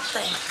all.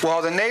 Nothing.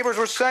 Well, the neighbors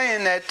were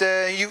saying that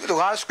a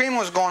lot of screaming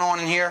was going on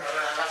in here.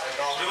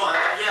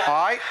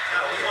 All right.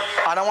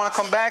 I don't want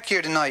to come back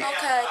here tonight.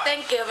 Okay.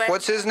 Thank you very much.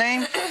 What's his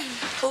name?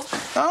 Who?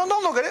 No,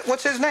 don't look at it.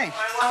 What's his name?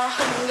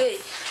 Lee.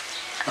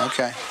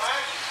 Okay.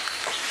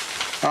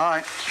 All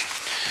right.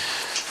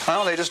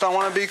 Well, they just don't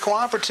want to be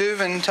cooperative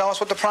and tell us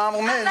what the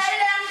problem is.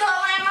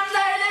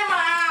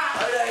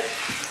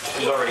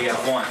 We've already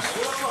got one.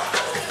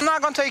 I'm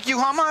not going to take you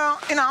home.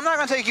 I'm not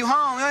going to take you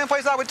home. The only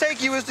place I would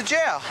take you is to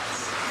jail.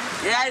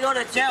 Yeah, I go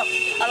to jail.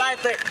 I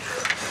like it.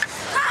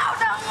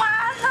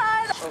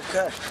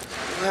 Okay.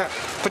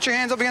 Put your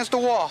hands up against the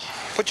wall.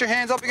 Put your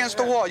hands up against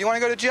the wall. You want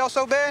to go to jail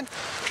so bad?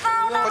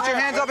 Put your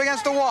hands up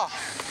against the wall.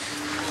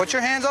 Put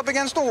your hands up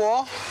against the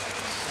wall.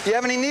 You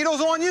have any needles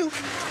on you?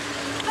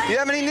 You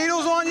have any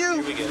needles on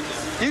you?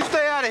 You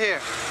stay out of here.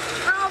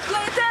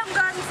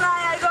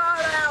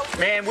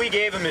 Man, we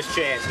gave him his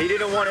chance. He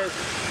didn't want to.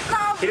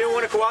 He didn't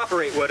want to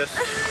cooperate with us.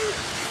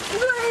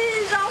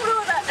 Please don't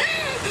do that.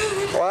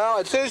 Well,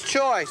 it's his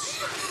choice,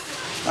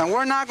 and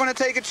we're not going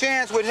to take a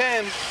chance with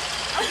him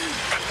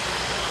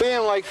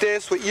being like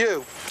this with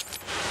you.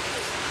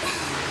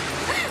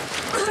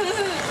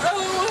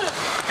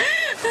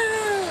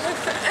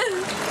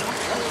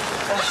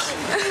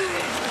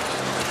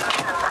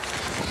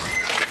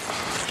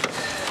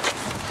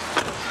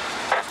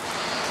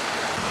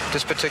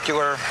 This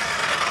particular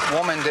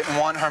woman didn't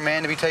want her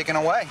man to be taken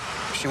away.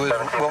 She was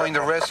willing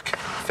to risk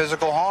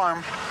physical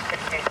harm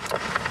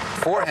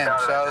for him.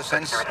 So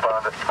since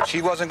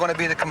she wasn't going to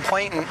be the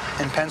complainant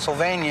in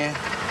Pennsylvania,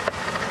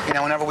 you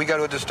know, whenever we go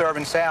to a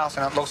disturbance house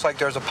and it looks like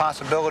there's a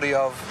possibility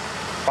of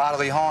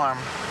bodily harm,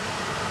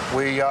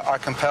 we are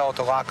compelled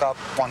to lock up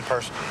one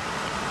person.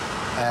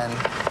 And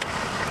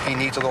he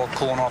needs a little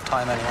cooling off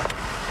time anyway.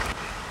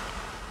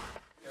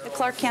 The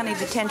Clark County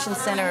Detention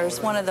Center is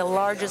one of the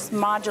largest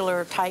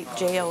modular type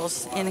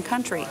jails in the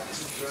country,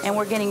 and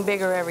we're getting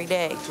bigger every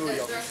day.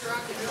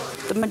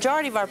 The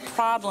majority of our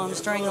problems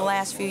during the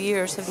last few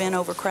years have been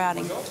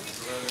overcrowding.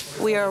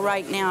 We are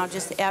right now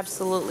just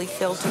absolutely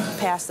filled to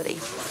capacity.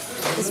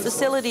 This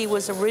facility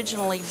was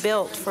originally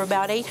built for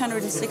about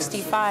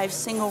 865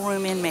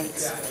 single-room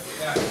inmates.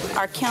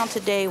 Our count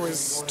today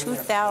was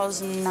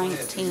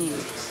 2019.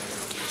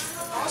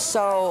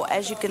 So,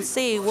 as you can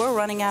see, we're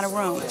running out of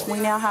room. We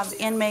now have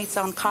inmates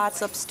on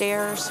cots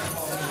upstairs.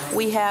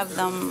 We have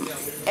them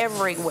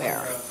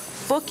everywhere.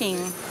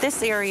 Booking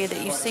this area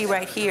that you see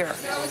right here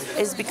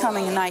is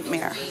becoming a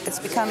nightmare. It's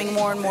becoming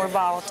more and more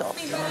volatile.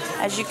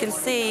 As you can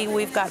see,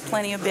 we've got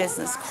plenty of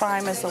business.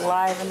 Crime is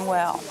alive and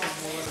well.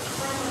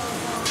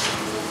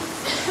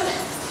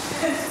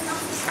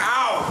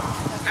 Ow!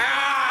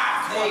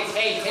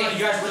 Hey, you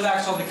guys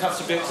relax on the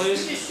cuffs a bit,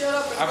 please.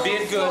 I'm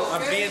being good.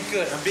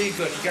 You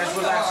guys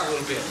relax a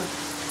little bit.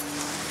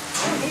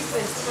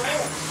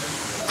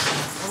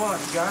 Come on,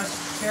 you guys.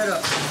 Head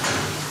up.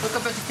 Look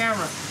up at the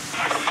camera.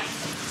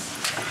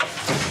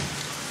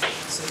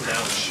 Sit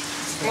down.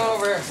 Come on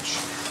over here.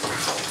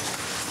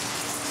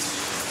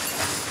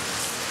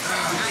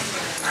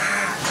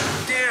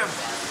 Damn.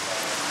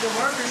 The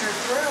workers are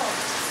thrilled.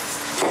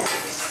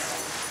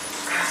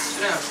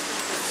 Sit down.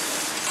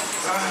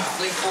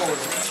 Lean forward.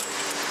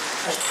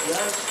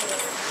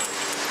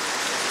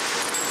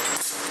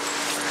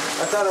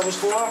 I thought I was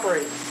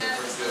cooperating.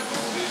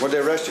 What'd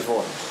they arrest you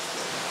for?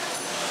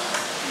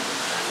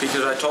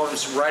 Because I told him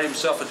to write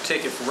himself a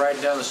ticket for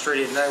riding down the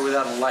street at night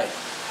without a light.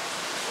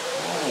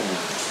 Oh.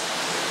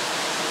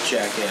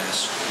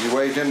 Jackass. You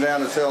waved him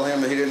down to tell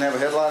him that he didn't have a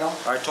headlight on?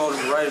 I told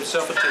him to write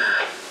himself a ticket.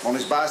 On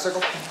his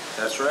bicycle?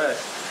 That's right.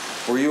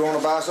 Were you on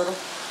a bicycle?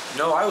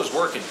 No, I was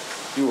working.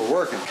 You were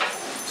working?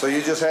 So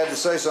you just had to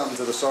say something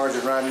to the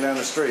sergeant riding down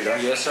the street, huh?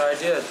 Yes, I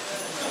did.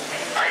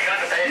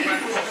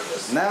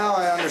 Now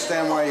I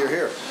understand why you're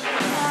here.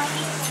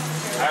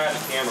 I got the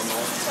camera,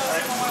 man.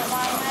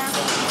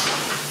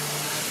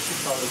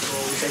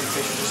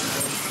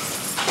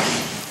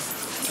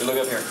 You look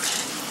up here.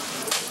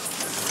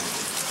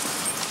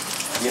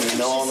 You gonna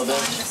know on the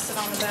bench? Sit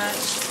on the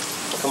bench.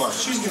 Come on.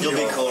 You'll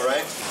be cool,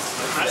 right?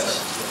 Yes.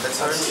 That's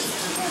her.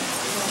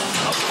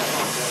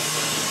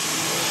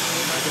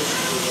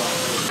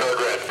 Code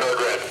red, code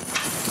red.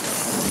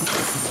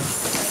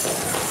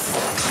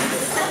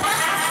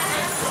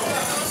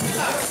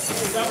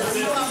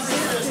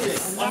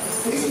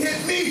 He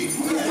hit me!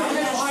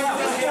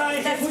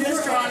 That's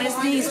Mr. on his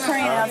knees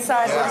praying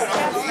outside the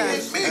step.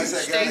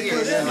 Stay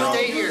here.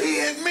 Stay here. He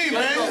hit me,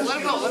 man. Let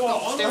him go.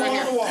 Stay right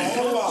here.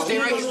 Stay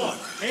right here.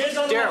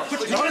 Daryl,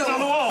 put your hands on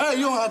the wall. Hey,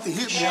 you don't have to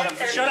hit me. Shut up.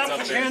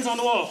 Put your hands on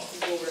the wall.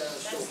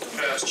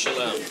 Just chill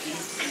out.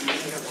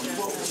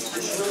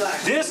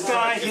 This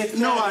guy hit me.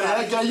 No,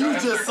 that guy, you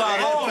just saw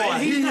that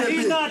part.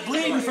 He's not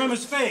bleeding from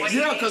his face.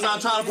 Yeah, because I'm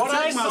trying to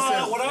protect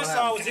myself. What I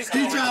saw was this guy.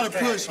 He tried to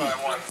push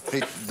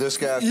me. This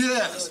guy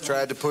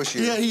tried to push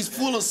you? Yeah, he's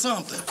full of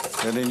something.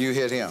 And then you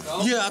hit him?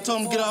 Yeah, I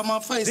told him to get out of my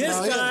face. This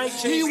guy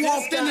he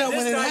walked in there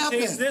when it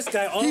happened. This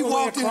guy all the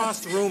way across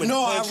the room.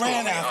 No, I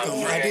ran after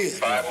him. I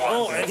did.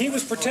 Oh, and he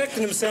was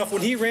protecting himself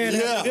when he ran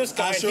after this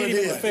guy and hit him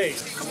in the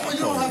face.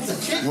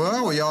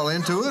 Well, were y'all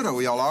into it, or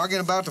were y'all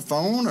arguing about the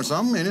phone or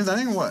something,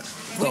 anything, or what?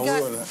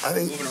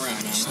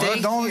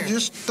 Don't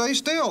just stay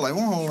still. They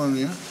won't hold on to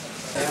you.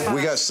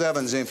 We got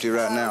 7's empty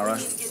right now,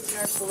 right?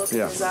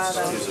 Yeah.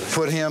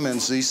 Put him in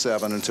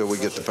Z7 until we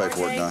get the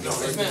paperwork done.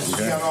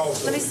 Okay.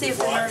 Let me see if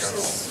the nurse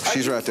is.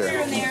 She's right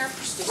there.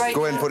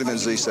 Go ahead and put him in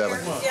Z7.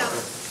 Yeah.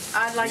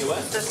 I'd like you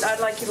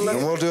to look.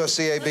 And we'll do a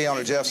CAB on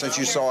it, Jeff, since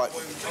you saw it.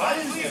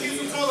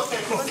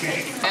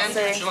 And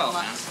chill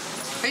out.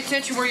 Pay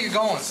attention where you're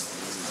going.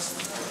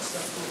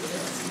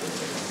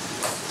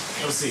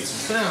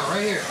 Sit down,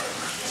 right here.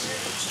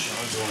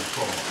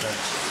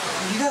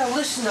 You gotta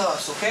listen to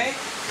us, okay?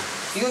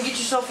 You're gonna get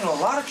yourself in a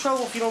lot of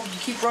trouble if you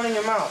keep running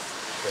your mouth.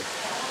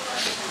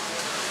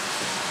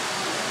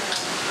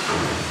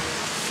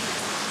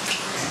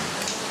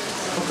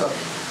 Look up.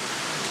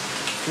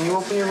 Can you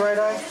open your right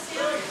eye?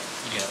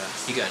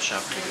 You got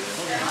shot pretty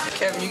good.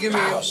 Kevin, you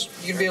gonna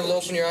be able to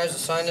open your eyes and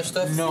sign this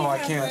stuff? No, I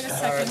can't. Wait a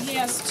second. He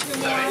has 2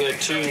 more. I got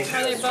 2.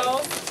 Are they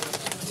both?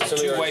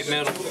 2 white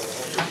metal.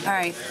 All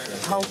right,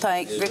 hold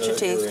tight. Grit your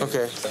teeth.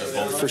 Okay,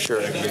 for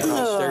sure. There you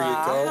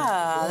go.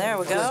 Ah, there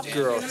we go. Good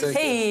girl, thank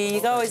hey,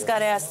 you always got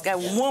to ask a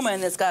woman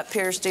that's got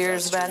pierced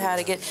ears about how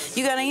to get.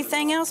 You got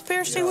anything else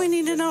pierced we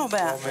need to know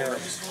about? All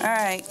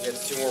right. You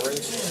got 2 more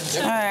rings?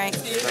 All right.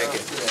 Thank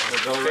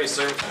you. Okay,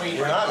 sir.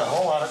 You're not in a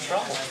whole lot of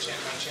trouble.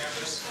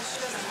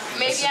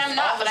 Maybe I'm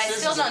not, but I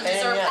still don't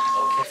deserve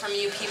from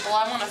you people.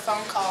 I want a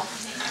phone call.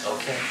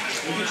 Okay.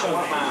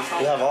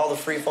 You have all the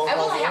free phone I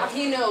calls? will have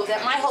you know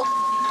that my whole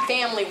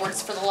family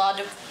works for the law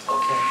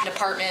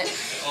department.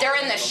 They're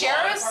in the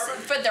sheriff's,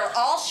 but they're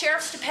all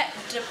sheriff's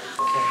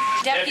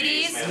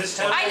deputies.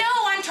 I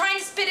know, I'm trying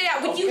to spit it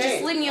out. Would you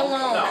just leave me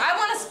alone? I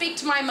want to speak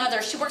to my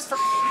mother. She works for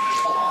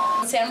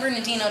San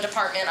Bernardino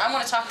department. I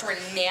want to talk to her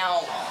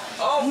now.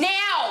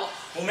 Now!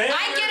 Well,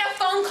 I get a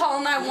phone call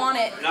and I want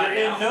it. You're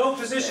in no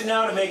position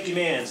now to make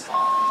demands.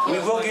 We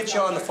will get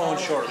you on the phone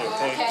shortly,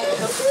 okay?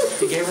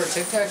 You gave her a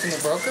Tic Tac and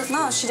the broker?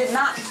 No, she did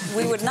not.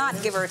 We would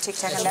not give her a Tic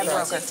Tac and that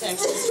broker.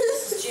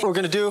 What we're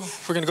going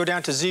to go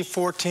down to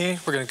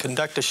Z14. We're going to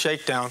conduct a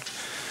shakedown.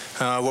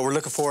 What we're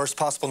looking for is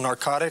possible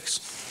narcotics.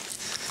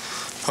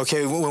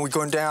 Okay, when we're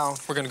going down,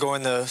 we're going to go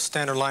in the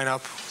standard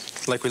lineup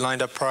like we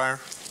lined up prior.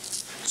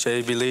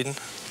 Jay be leading.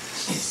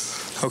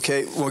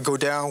 Okay, when we go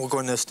down, we'll go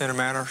in the standard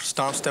manner.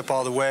 Stomp step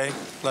all the way.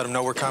 Let them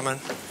know we're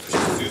coming.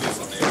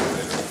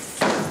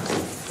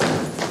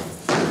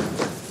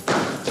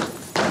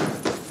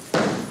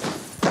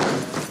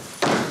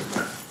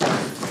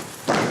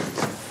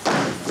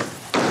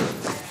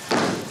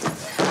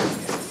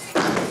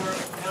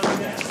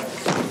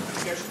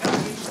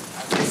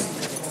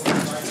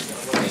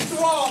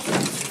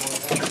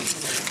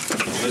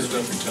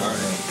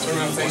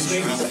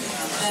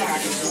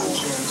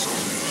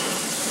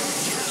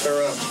 Turn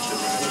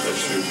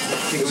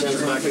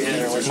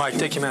Mike,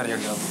 take him out of here.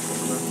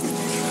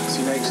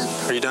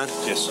 Are you done?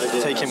 Yes.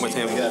 Take him with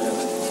him.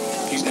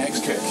 He's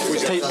next.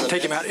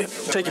 Take him out.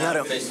 Take him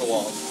out.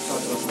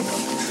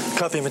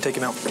 Cuff him and take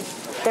him out.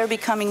 They're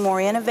becoming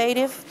more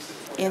innovative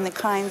in the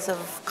kinds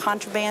of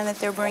contraband that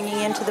they're bringing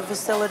into the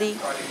facility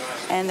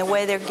and the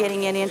way they're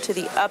getting it into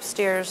the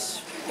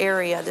upstairs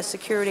area, the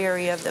security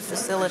area of the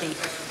facility,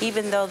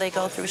 even though they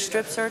go through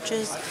strip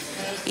searches,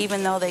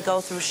 even though they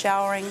go through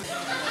showering.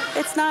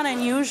 It's not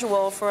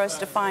unusual for us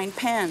to find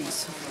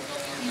pens,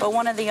 but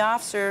one of the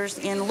officers,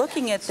 in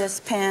looking at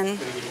this pen,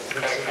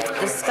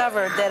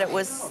 discovered that it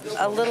was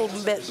a little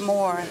bit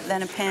more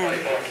than a pen.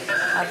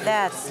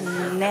 That's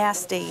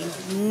nasty,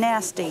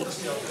 nasty.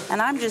 And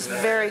I'm just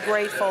very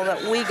grateful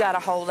that we got a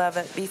hold of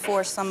it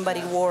before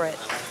somebody wore it.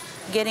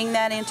 Getting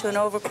that into an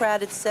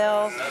overcrowded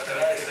cell,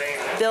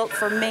 built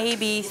for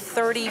maybe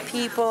 30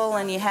 people,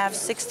 and you have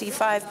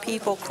 65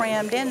 people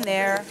crammed in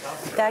there,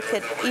 that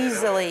could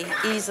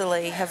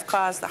easily have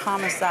caused a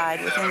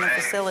homicide within the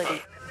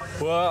facility.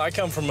 Well, I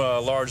come from a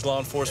large law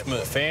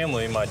enforcement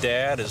family. My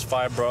dad, his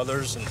 5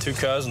 brothers, and 2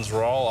 cousins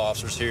were all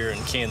officers here in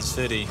Kansas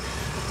City.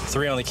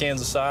 3 on the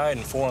Kansas side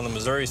and 4 on the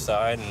Missouri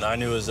side, and I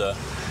knew as a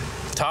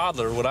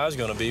toddler what I was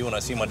going to be when I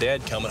see my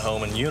dad coming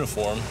home in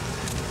uniform.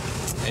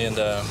 And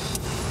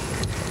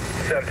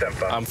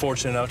I'm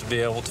fortunate enough to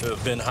be able to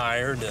have been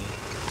hired, and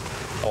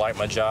I like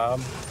my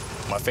job.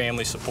 My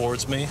family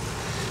supports me,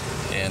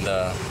 and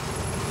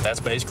that's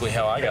basically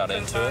how I got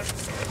into it,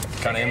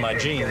 kind of in my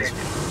genes.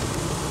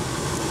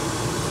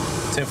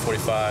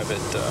 1045 at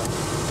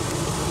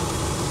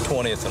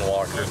 20th and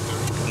Walker,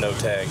 no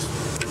tags.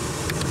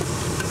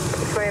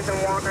 20th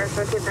and Walker,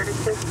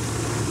 1332.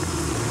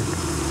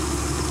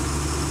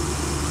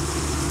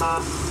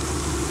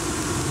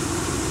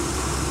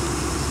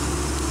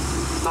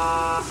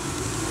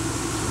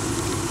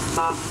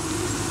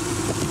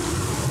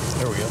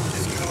 There we go.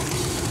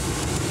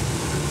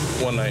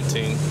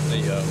 119.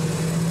 The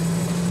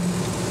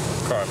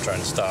car I'm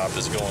trying to stop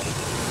is going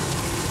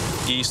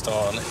east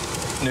on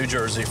New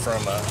Jersey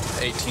from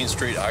 18th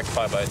Street,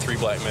 occupied by 3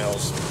 black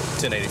males,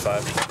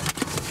 1085.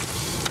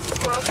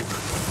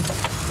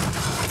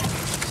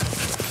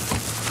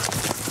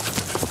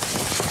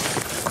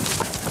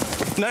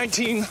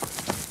 19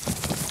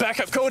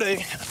 backup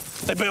Code.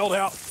 They bailed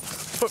out.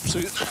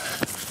 Whoopsie.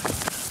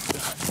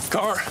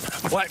 Car,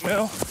 black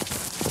male,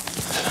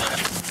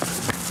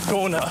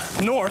 going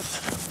north,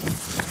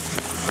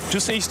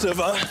 just east of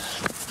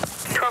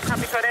 12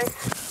 copy Code.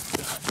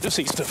 Just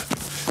east of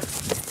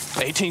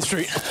 18th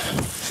Street,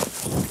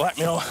 black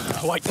male,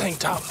 white tank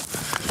top.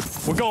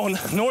 We're going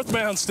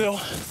northbound still,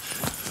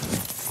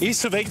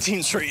 east of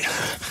 18th Street,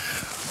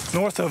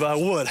 north of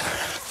Wood.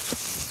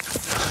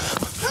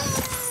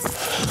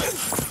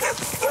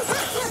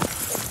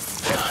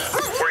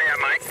 Where you at,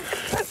 Mike?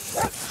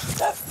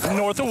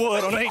 North of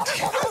Wood on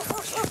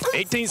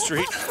 18th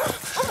Street.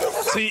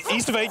 See,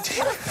 east of 18.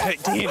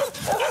 17,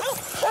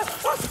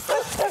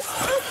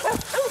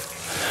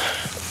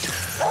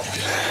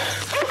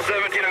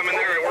 I'm in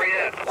there. Where you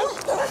at?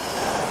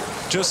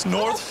 Just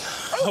north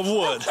of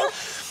Wood.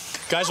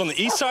 Guys on the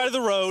east side of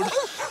the road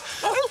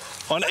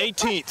on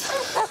 18th.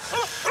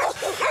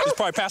 He's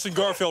probably passing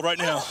Garfield right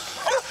now.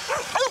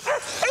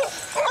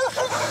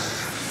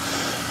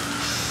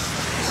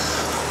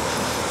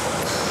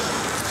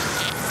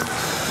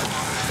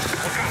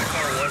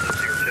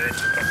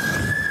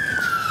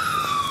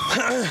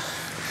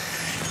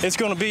 It's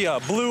going to be a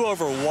blue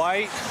over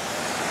white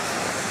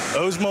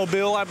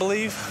Oldsmobile, I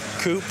believe.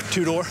 Coupe,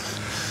 2-door.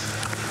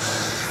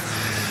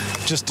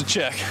 Just to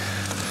check.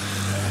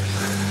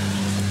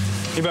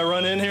 Anybody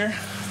run in here?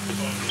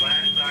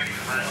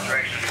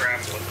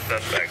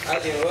 I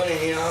didn't run in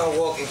here, I'll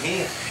walk in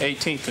here.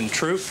 18th and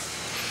Troop.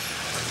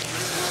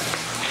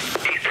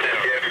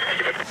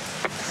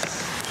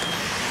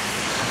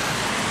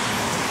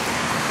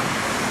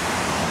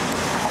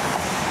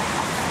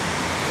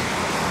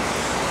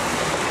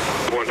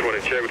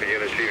 Check with the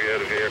NSTV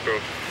out of the vehicle.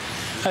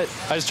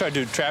 I just tried to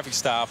do a traffic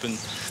stop and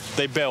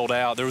they bailed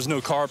out. There was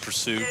no car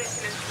pursuit.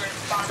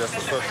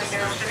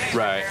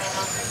 Right.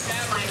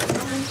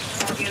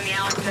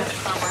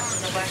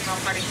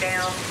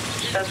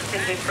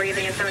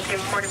 Breathing at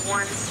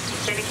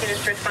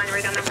 1741.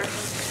 Radar number.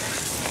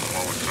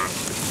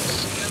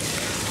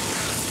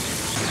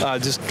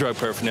 Just drug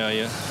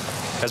paraphernalia.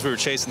 As we were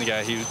chasing the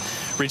guy, he was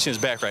reaching his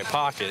back right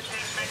pocket.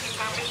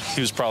 He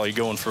was probably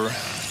going for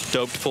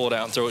dope to pull it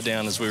out and throw it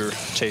down as we were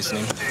chasing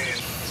him.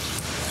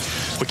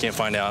 We can't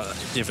find out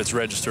if it's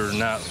registered or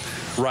not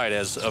right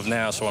as of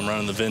now, so I'm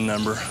running the VIN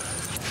number.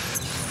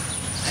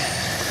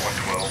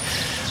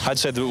 I'd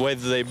say the way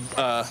that they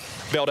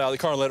bailed out of the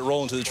car and let it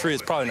roll into the tree,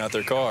 it's probably not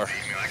their car.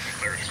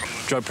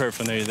 Drug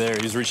paraphernalia there.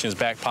 He was reaching his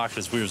back pocket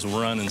as we was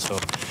running, so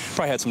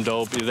probably had some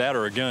dope, either that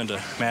or a gun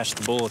to match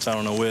the bullets. I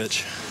don't know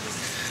which.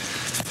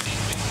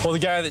 Well, the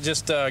guy that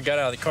just got out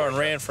of the car and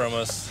ran from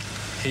us,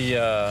 he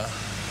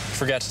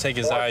forgot to take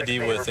his ID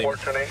with him.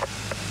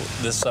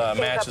 This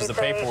matches the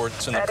paperwork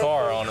that's in the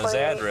car on his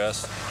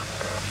address.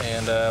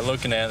 and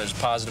looking at it, there's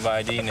positive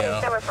ID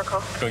now. Going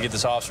to get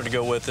this officer to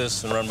go with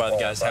us and run by the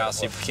guy's house,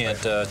 see if we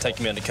can't take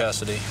him into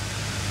custody.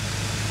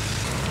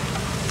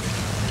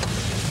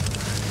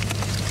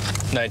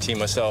 19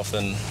 myself,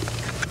 and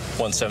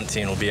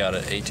 117 will be out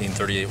at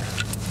 1838.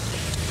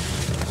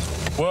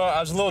 Well,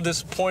 I was a little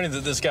disappointed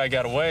that this guy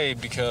got away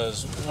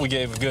because we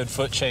gave a good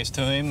foot chase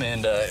to him,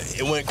 and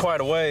it went quite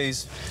a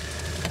ways.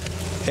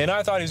 And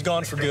I thought he was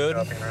gone for good.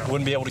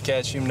 Wouldn't be able to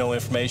catch him, no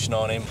information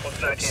on him.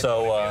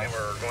 So,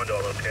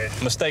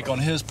 mistake on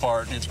his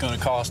part, and it's going to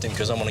cost him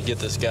because I'm going to get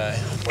this guy.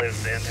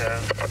 Lives in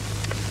town.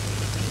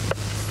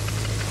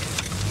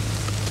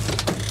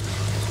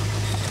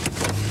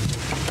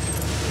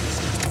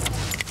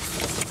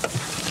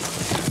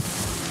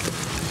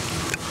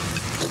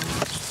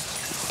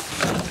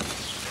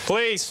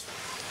 Police.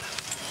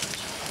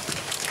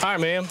 Hi,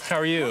 ma'am. How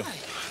are you? Hi.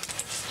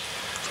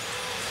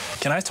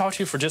 Can I talk to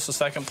you for just a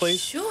second,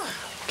 please? Sure.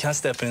 Can I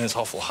step in? It's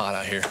awful hot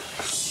out here.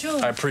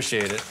 Sure. I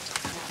appreciate it.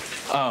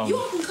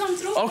 You can come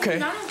through. Okay.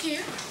 I don't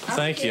care.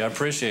 Thank you. I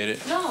appreciate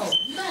it. No,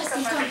 you guys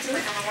can come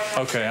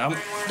through. Okay.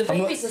 The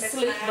baby's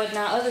asleep, but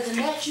now other than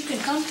that, you can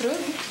come through.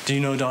 Do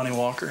you know Donnie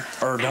Walker?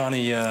 Or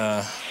Donnie,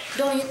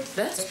 Donnie,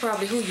 that's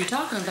probably who you're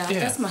talking about. Yeah.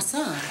 That's my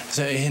son.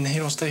 And he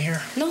don't stay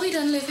here? No, he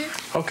doesn't live here.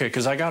 Okay,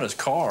 because I got his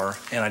car,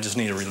 and I just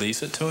need to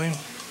release it to him.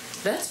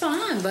 That's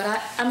fine,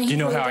 but I mean, Do you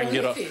know he how I really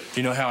can don't get live here.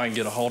 Do you know how I can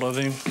get a hold of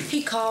him?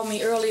 He called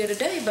me earlier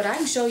today, but I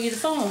can show you the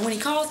phone. When he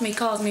calls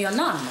me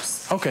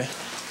anonymous. Okay.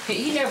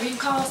 He never even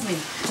calls me.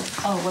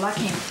 Oh, well, I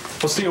can't.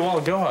 Well, see, a while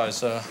ago, I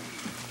was,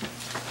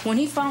 When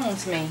he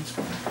phones me,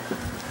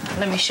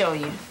 let me show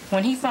you.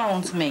 When he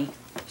phones me,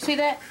 see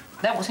that?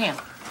 That was him.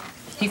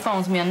 He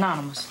phones me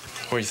anonymous.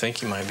 Where do you think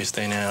he might be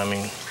staying at? I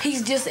mean...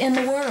 He's just in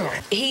the world.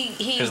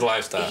 His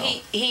lifestyle.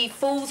 He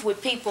fools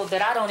with people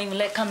that I don't even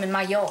let come in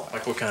my yard.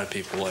 Like what kind of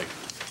people? Like...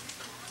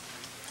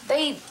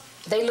 They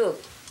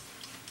look...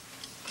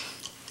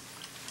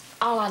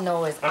 All I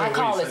know is, I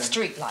call it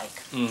street-like.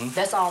 Mm-hmm.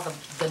 That's all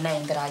the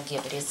name that I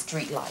give it, is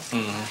street-like.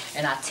 Mm-hmm.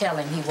 And I tell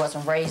him he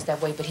wasn't raised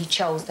that way, but he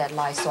chose that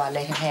life, so I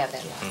let him have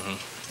that life. Mm-hmm.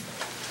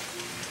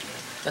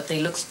 But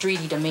they look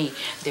streety to me.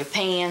 Their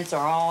pants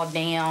are all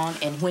down,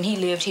 and when he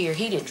lived here,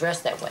 he didn't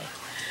dress that way.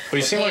 Well,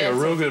 you seem like a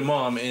real good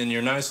mom, and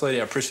you're a nice lady.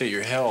 I appreciate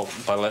your help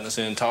by letting us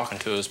in and talking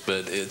to us,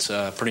 but it's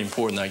pretty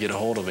important that I get a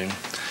hold of him.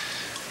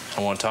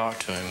 I want to talk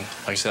to him.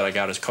 Like I said, I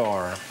got his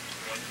car,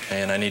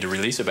 and I need to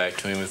release it back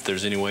to him if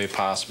there's any way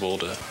possible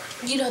to...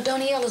 You know,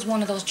 Donielle is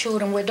one of those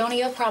children where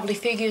Donielle probably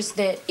figures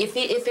that if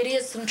it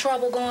is some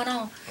trouble going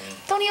on,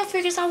 Donielle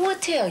figures I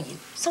would tell you.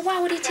 So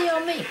why would he tell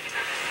me?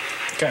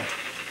 Okay.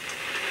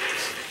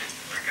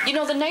 You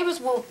know, the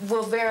neighbors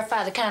will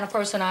verify the kind of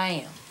person I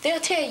am. They'll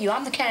tell you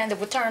I'm the kind that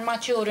would turn my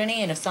children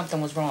in if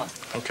something was wrong.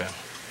 Okay.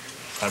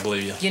 I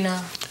believe you. You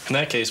know? In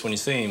that case, when you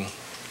see him,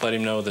 let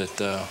him know that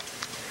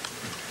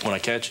when I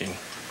catch him,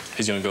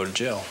 he's going to go to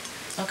jail.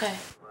 Okay.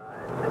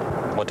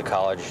 Went to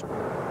college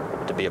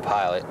to be a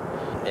pilot,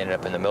 ended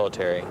up in the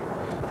military.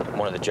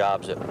 One of the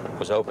jobs that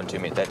was open to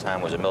me at that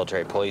time was a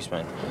military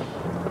policeman.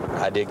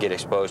 I did get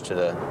exposed to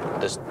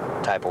this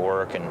type of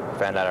work and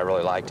found out I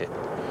really liked it.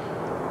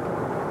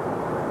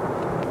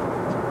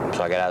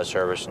 So I got out of the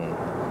service and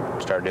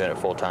started doing it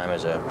full-time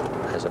as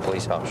a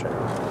police officer.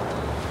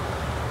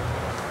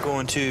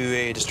 Going to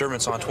a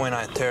disturbance on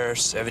 29th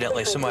Terrace.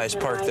 Evidently somebody's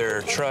parked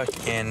their truck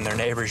in their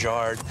neighbor's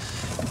yard,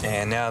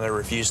 and now they're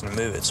refusing to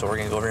move it. So we're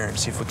going to go over here and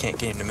see if we can't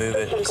get him to move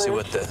it and see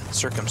what the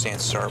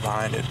circumstances are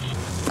behind it.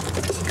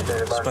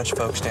 There's a bunch of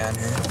folks down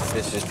here.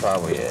 This is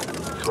probably it.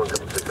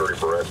 Security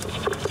for arrest.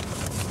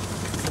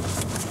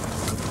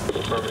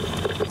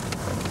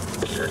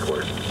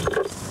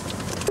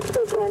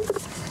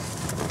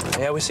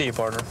 Yeah, we see you,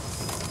 partner.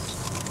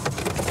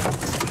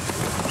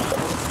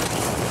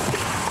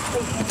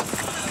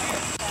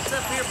 What's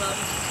up here, Bubba?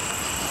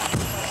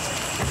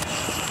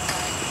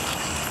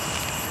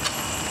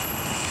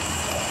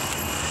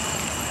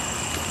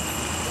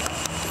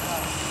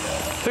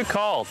 Who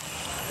called?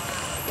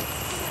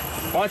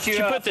 Why don't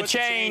you put the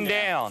chain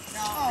down?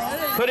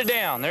 Put it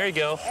down. There you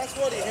go. That's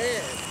what he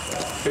had.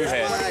 Who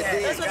had?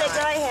 That's what that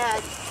guy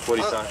had. What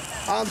he say?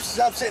 I'm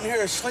sitting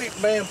here asleep.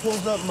 Man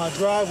pulls up in my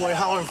driveway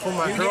hollering for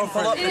my girlfriend. didn't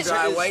pull up the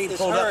driveway, he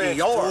pulled up your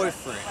yard.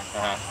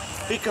 Boyfriend.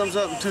 He comes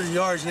up into the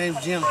yard. His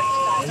name's Jimmy.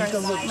 And he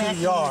comes up to the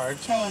yard,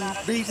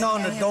 beating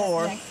on the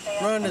door,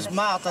 running his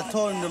mouth. I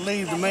told him to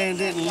leave. The man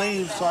didn't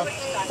leave, so I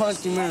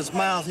punched him in his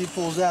mouth. He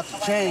pulls out the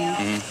chain,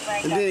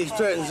 and then he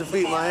threatens to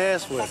beat my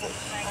ass with it.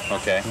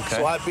 Okay.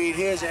 So I beat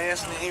his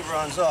ass, and then he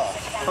runs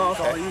off. Oh,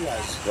 okay. That's all you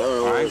guys.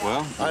 All right,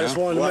 well. I just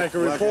wanted to make a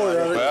report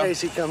of it in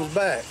case he comes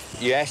back.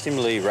 You asked him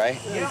to leave, right?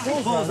 He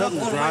pulls up in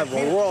the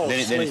driveway. We're all Then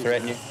he asleep.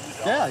 threatened you?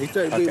 Yeah, he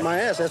threatened to beat my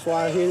ass. That's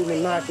why I hit him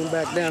and knocked him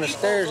back down the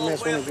stairs, and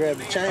that's when he grabbed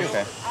the chain.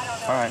 Okay.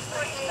 All right.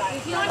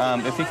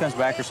 If he comes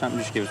back or something,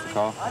 just give us a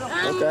call.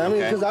 Okay, I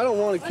mean, because I don't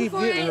want to keep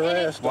getting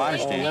harassed. Well, I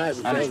understand. All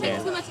night I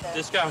understand.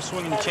 This guy was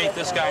swinging the chain at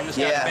this guy, and this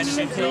guy was bending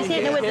into him. He's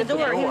hitting it with the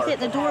door. He was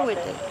hitting the door with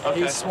it.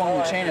 Okay. He swung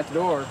the chain at the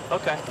door.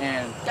 Okay.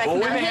 And Well,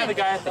 we may have the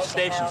guy at the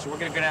station, so we're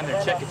going to go down there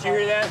and check it. Did you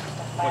hear that?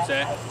 What's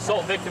that?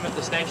 Assault victim at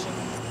the station?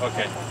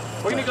 Okay.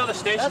 We're going to go to the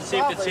station and see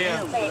if it's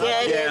him.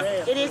 Yeah,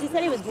 it is. He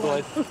said he was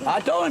blood. I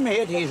told him he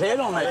hit his head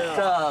on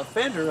that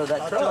fender of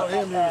that truck. I told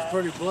him he was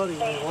pretty bloody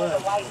when he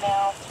left. White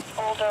male,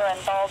 older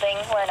and balding,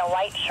 wearing a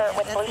white shirt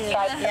with blue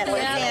stripes and blue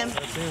jeans.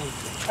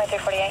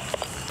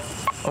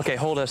 2348. Okay,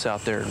 hold us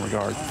out there in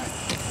regard.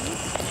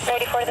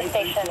 Ready for the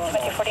station,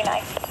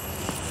 2249.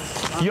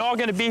 Y'all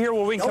going to be here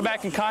where we can come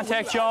back and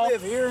contact y'all? I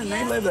live here and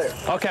they live there.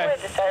 Okay.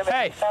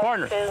 Hey,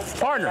 partner.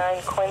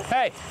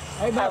 Hey.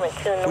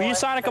 Will you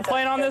sign a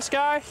complaint on this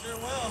guy?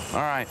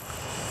 All right.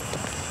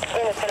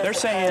 They're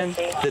saying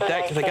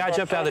that the guy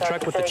jumped out of the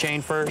truck with the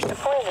chain first,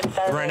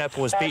 ran up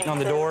and was beating on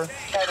the door.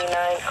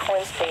 39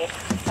 Quincy,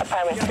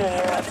 apartment 2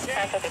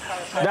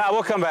 North. Nah,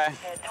 we'll come back.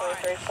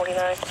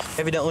 2349.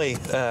 Evidently,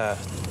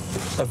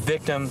 a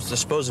victim,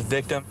 supposed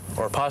victim,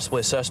 or possibly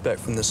a suspect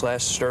from this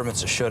last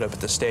disturbance that showed up at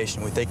the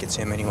station. We think it's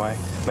him anyway.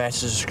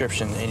 Matches his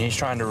description, and he's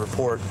trying to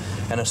report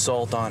an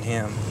assault on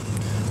him.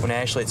 When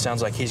actually it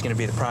sounds like he's going to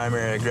be the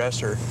primary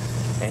aggressor,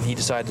 and he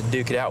decided to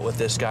duke it out with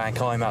this guy and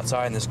call him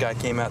outside, and this guy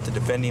came out to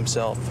defend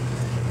himself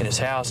in his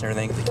house and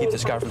everything to keep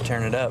this guy from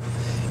tearing it up.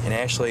 And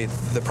actually,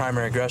 the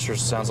primary aggressor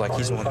sounds like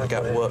he's the one that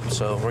got whooped,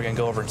 so we're going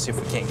to go over and see if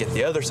we can't get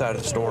the other side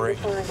of the story,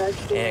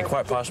 and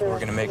quite possibly we're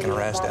going to make an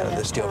arrest out of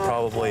this deal,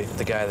 probably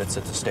the guy that's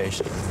at the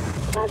station.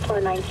 Last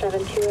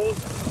 49728,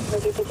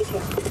 Ricky 52.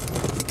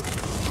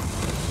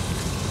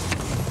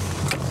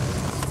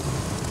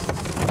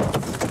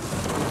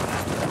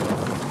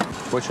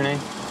 What's your name?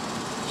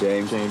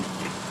 James.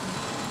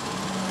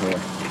 Yeah.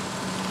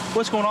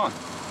 What's going on?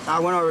 I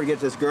went over to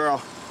get this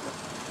girl.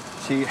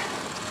 She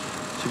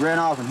ran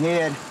off and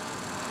hid.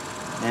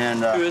 And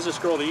who is this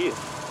girl to you?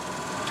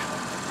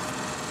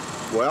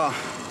 Well,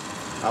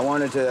 I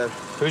wanted to.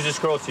 Who's this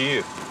girl to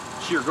you?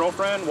 She your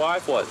girlfriend,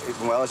 wife, what?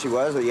 Well, she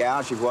was.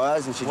 Yeah, she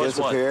was, and she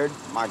disappeared.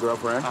 What? My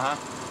girlfriend.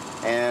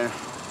 And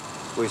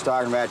we was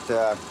talking about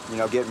you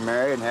know, getting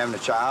married and having a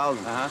child,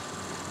 and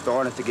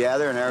throwing it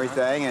together and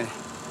everything,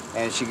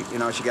 and she, you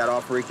know, she got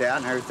all freaked out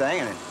and everything,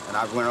 and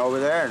I went over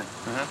there and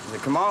said,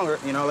 "Come on, girl,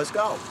 you know, let's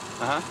go."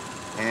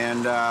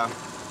 And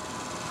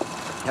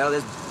hell,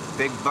 this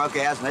big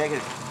buck-ass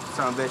naked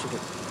son of a bitch,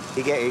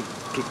 he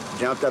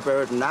jumped up there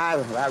with a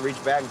knife, and I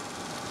reached back in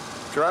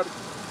the truck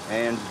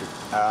and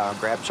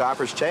grabbed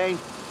Chopper's chain.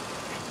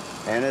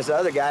 And this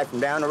other guy from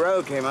down the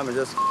road came up and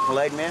just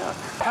laid me out.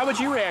 How would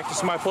you react if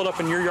somebody pulled up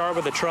in your yard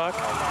with a truck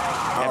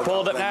and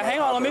pulled up? Now, hang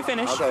on, let me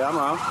finish. Okay, I'm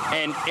wrong.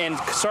 And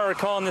started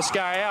calling this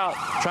guy out,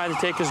 trying to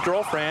take his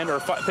girlfriend or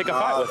pick a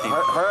fight with him.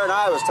 Her and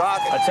I was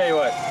talking. I tell you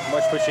what, why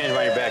don't you put your hands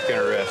behind your back and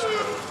arrest?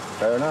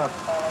 Fair enough.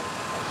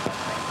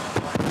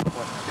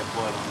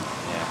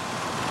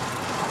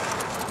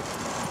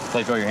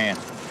 Let go of your hand.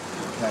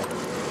 Okay.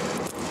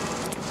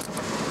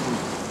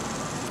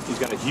 He's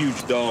got a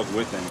huge dog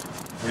with him.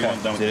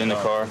 Is it in the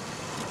car?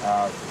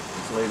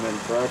 Just leave him in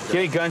the truck. Do you have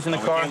any guns in the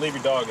car? You can't leave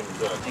your dog in the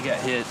truck. He got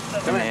hit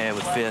in the head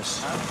with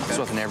fists. That's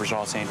what the neighbors are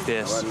all saying,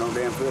 fists. No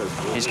damn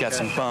fist. He's got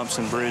some bumps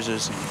and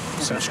bruises and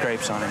some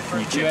scrapes on him. Can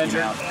you check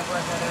him out? A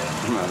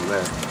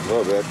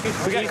little bit.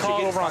 We got a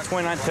call over on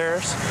 29th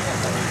Terrace,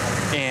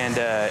 and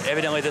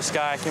evidently this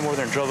guy came over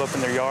there and drove up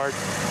in their yard,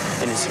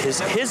 and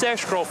his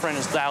ex-girlfriend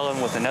is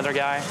dialing with another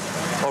guy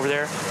over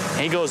there, and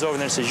he goes over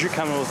there and says, "You're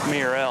coming with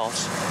me or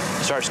else."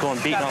 He starts going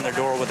beating on their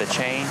door with a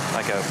chain,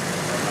 like a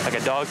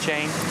dog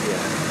chain.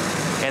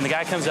 And the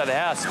guy comes out of the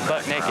house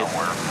butt naked.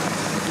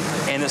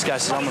 And this guy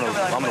says, I'm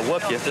gonna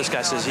whoop you. This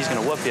guy says he's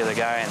gonna whoop the other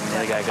guy, and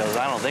the other guy goes,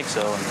 "I don't think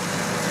so." And,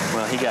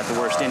 well, he got the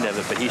worst end of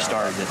it, but he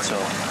started it, so.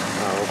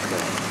 Oh,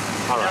 okay.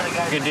 All right.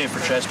 We're gonna do it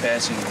for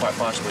trespassing and quite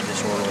possibly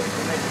disorderly.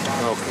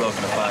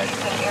 Provoking a fight.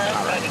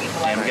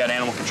 And we got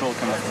animal control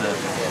coming up with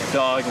the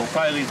dog. We'll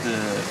probably leave the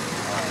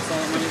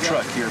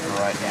truck here for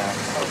right now.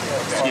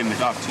 Just give him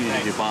the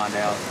opportunity to bond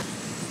out.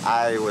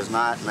 I was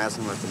not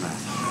messing with the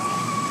meth.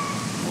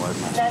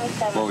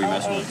 What were you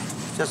messing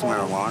with? Just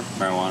marijuana.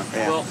 Marijuana?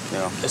 Yeah.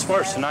 Well, as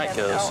far as tonight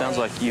goes, sounds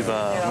like you've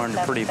learned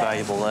a pretty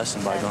valuable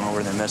lesson by going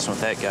over there and messing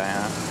with that guy,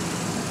 huh?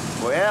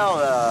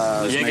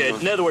 Well,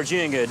 in other words, you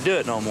ain't gonna do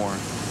it no more.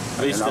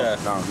 At least, no,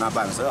 not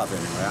by myself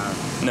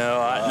anyway.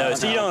 No,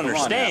 so you don't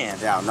understand.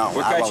 Yeah, no.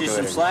 We'll cut you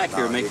some slack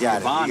here, make you a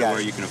bond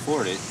where you can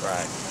afford it.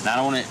 Right. Now, I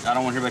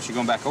don't want to hear about you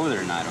going back over there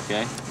tonight,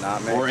 okay?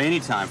 Not me. Or any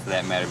time for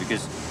that matter,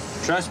 because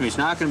trust me, it's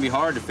not going to be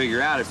hard to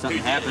figure out if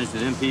something happens to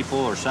them people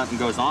or something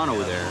goes on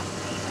over there,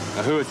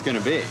 who it's going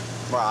to be.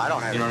 Well, I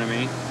don't have. You know what I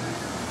mean?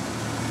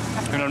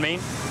 You know what I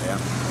mean? Yeah.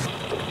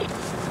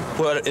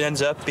 What it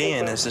ends up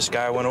being is this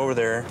guy went over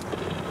there,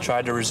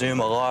 tried to resume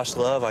a lost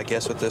love, I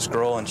guess, with this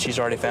girl, and she's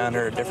already found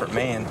her a different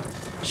man.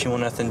 She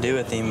wanted nothing to do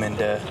with him, and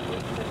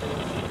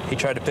he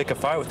tried to pick a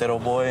fight with that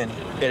old boy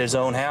at his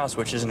own house,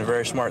 which isn't a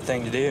very smart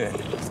thing to do.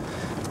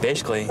 And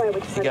basically,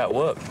 he got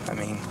whooped. I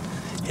mean,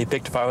 he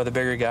picked a fight with a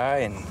bigger guy,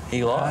 and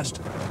he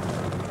lost.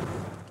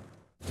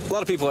 A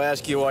lot of people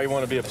ask you why you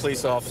want to be a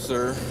police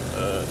officer.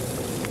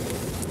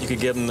 You could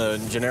give them the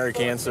generic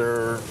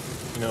answer,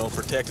 you know,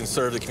 protect and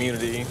serve the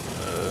community,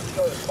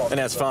 and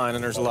that's fine,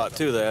 and there's a lot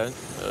to that.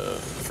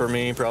 For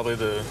me, probably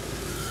the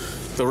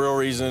The real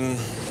reason,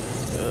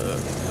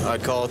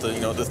 I'd call it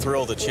the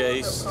thrill of the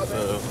chase.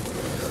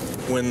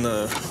 When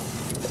the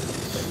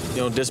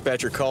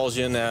dispatcher calls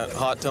you and that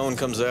hot tone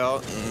comes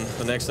out, and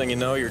the next thing you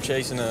know, you're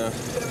chasing a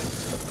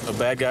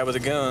bad guy with a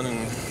gun,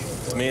 and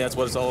to me, that's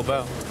what it's all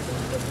about.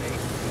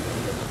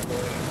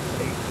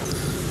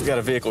 We got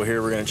a vehicle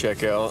here we're going to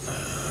check out.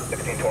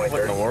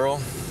 What in the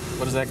world?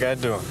 What is that guy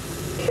doing?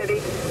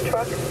 Chevy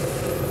truck.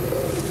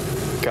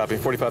 Copy.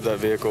 45 that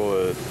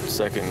vehicle at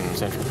 2nd and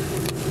Central.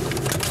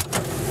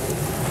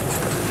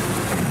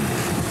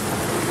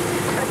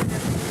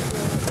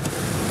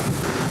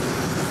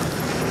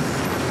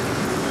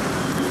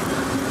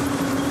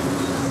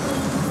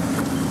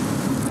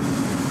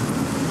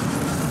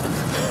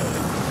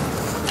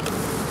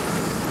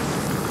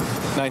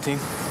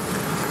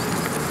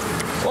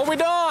 What we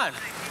doing?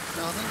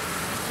 Nothing.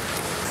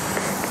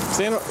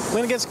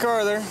 Lean against the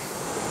car there.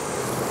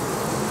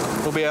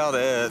 We'll be out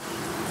at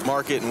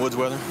Market and Woods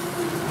Weather.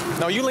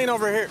 No, you lean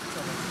over here.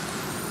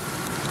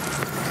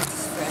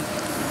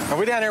 Are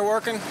we down here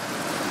working?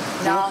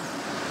 No.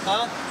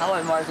 Huh? I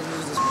wasn't working.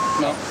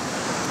 No.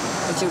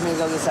 But you want me to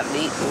go get something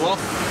to eat? Well,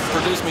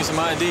 produce me some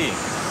ID. I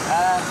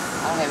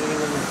don't have any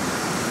with me.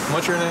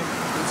 What's your name?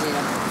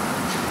 Gina.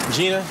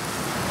 Gina?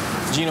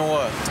 Gina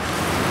what?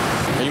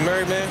 Are you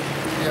married, man?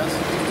 Yes.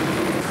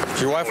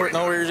 Does your wife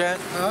know where you're at?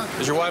 Huh?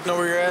 Does your wife know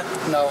where you're at?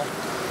 No.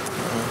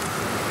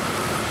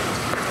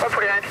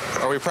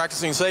 Are we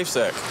practicing safe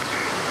sex?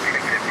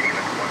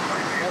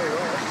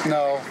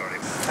 No.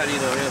 How do you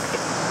know him?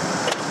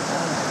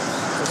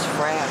 Mr.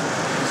 Brad.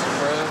 Mr.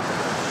 Brad?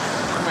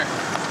 Come here.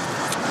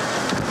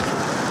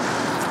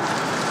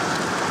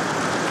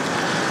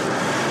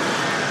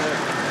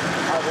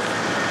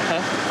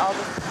 Huh?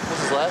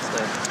 What's his last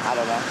name? I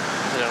don't know.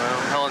 You don't know?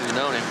 How long have you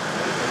known him?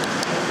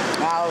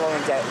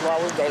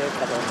 We've dated a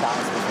couple of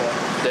times before.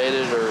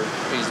 Dated, or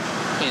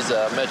he's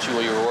met you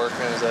while you were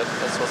working?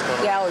 That's what's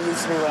going on? Yeah, he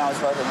used to me when I was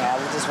working there.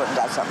 We just went and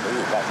got something to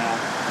eat right now.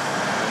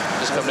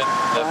 Just come in?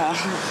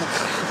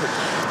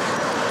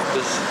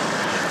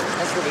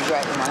 That's gonna be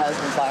great when my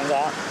husband finds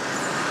out.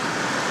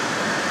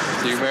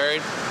 So you're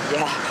married?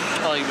 Yeah.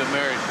 How long have you been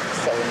married?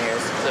 7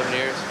 years. 7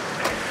 years?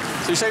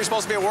 So you say you're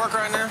supposed to be at work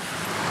right now?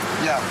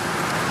 Yeah.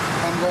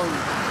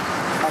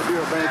 I'll do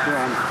a bank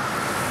run.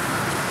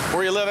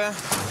 Where you live at?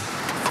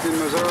 In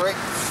Missouri.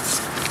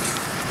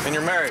 And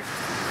you're married?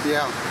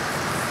 Yeah.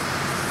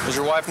 Does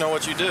your wife know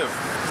what you do?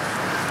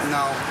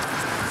 No.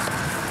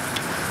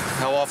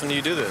 How often do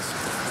you do this?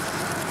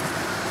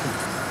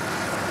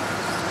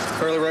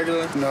 Fairly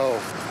regularly? No.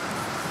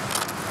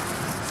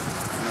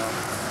 No.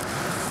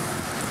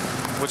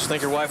 What do you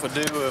think your wife would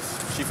do if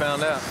she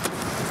found out?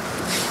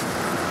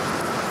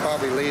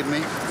 Probably leave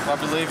me.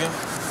 Probably leave you?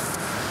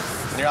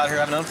 And you're out here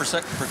having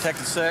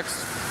unprotected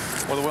sex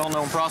with a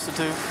well-known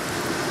prostitute?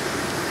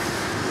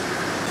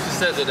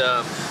 She said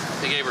that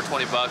they gave her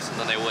 20 bucks and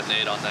then they wouldn't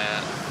aid on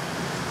that.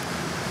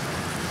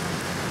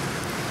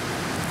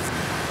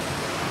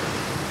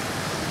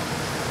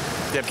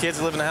 You have kids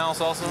that live in the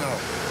house also? No.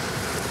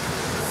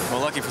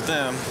 Well, lucky for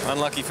them,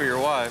 unlucky for your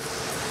wife.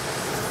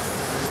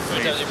 How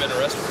many times have you been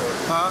arrested for it?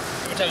 Huh? How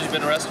many times have you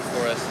been arrested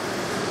for us?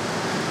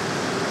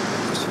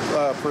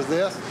 For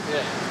this?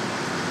 Yeah.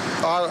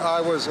 I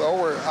was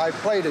over, I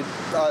played it,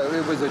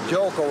 it was a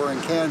joke over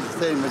in Kansas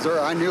City, Missouri.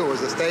 I knew it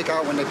was a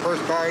stakeout when they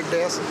first started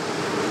this.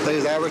 They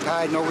was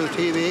advertising over the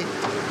TV.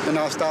 Then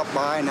I stopped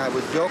by and I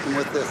was joking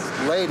with this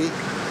lady,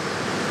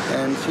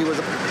 and she was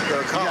a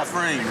cop. You got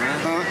framed, right?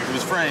 Huh? It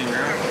was framed,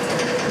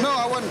 right? No,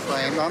 I wasn't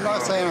framed. I'm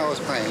not saying I was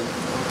framed.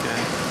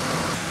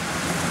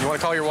 Okay. You want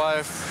to call your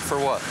wife for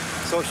what?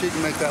 So she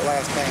can make that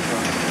last bank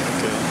run.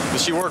 Okay.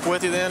 Does she work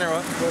with you then, or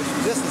what? Well,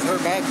 this is her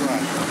bank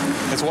run.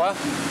 It's what?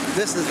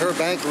 This is her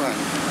bank run.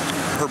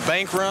 Her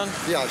bank run?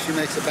 Yeah, she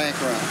makes a bank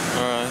run.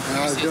 All right. And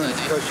I was doing it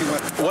because she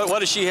went. What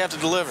does she have to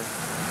deliver?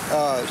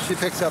 She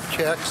picks up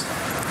checks.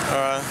 All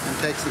right. And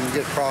takes them and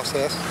get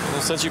processed.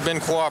 Well, since you've been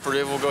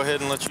cooperative, we'll go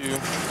ahead and let you.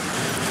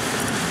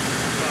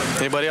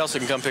 Anybody else that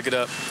can come pick it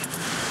up?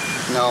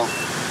 No.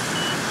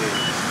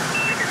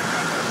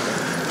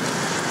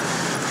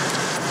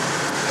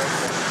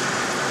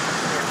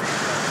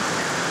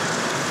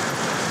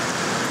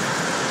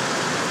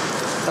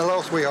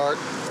 Hello, sweetheart.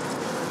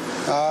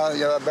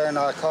 Yeah, I better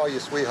not call you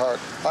sweetheart.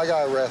 I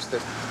got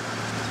arrested.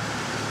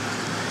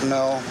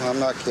 No, I'm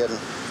not kidding.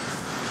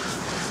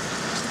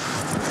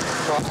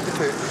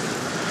 Prostitute.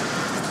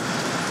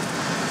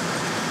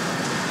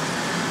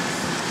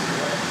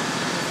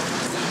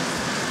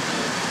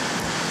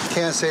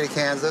 Kansas City,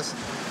 Kansas.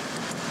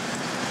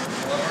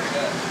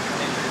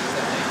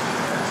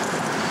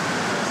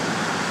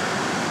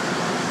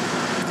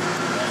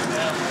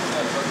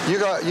 You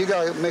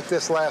got to make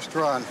this last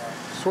run.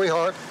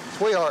 Sweetheart,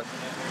 sweetheart.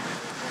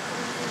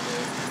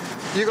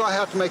 You're going to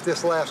have to make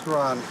this last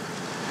run.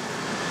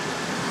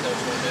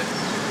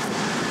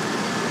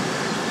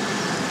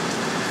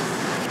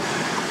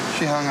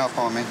 She hung up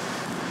on me.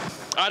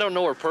 I don't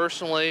know her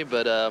personally,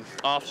 but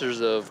officers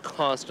have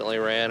constantly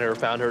ran her,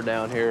 found her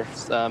down here.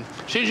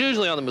 She's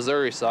usually on the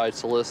Missouri side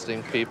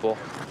soliciting people.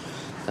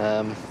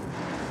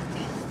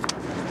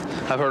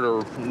 I've heard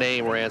her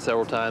name ran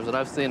several times, and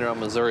I've seen her on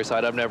the Missouri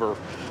side. I've never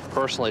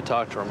personally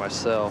talked to her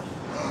myself.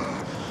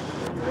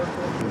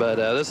 But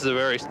this is a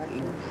very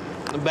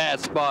bad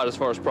spot as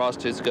far as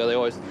prostitutes go. They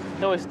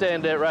always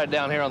stand right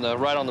down here on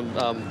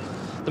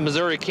the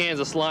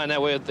Missouri-Kansas line. That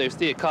way, if they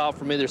see a cop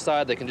from either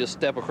side, they can just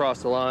step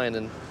across the line,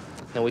 and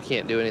we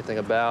can't do anything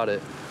about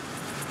it.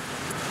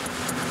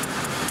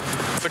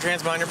 Put your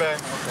hands behind your back.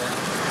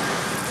 Okay.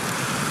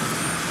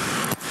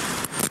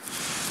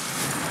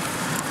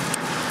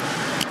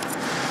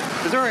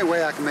 Is there any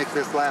way I can make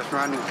this last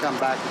run and come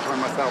back and turn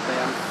myself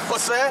in?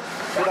 What's that?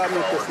 Could I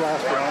make this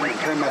last run and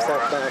turn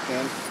myself back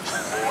in?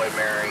 Boy,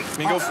 Mary. I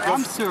mean,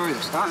 I'm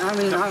serious.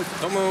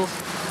 Don't move.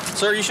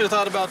 Sir, you should have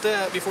thought about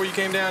that before you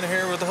came down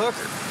here with the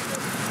hooker.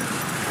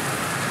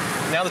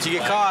 Now that you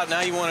get caught,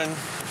 now you want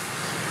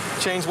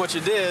to change what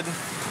you did.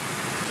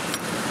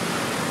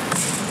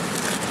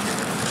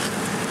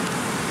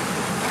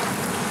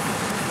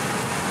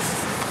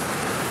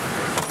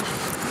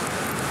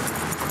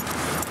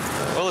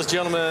 Well, this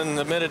gentleman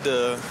admitted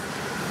to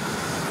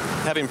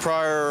having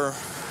prior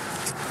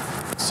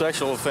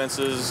sexual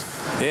offenses.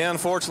 Yeah,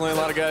 unfortunately, a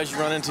lot of guys you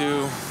run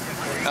into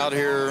out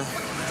here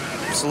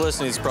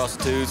soliciting these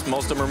prostitutes,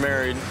 most of them are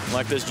married,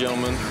 like this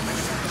gentleman.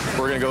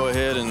 We're going to go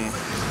ahead and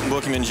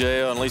book him in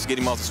jail and at least get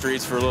him off the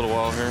streets for a little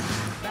while here.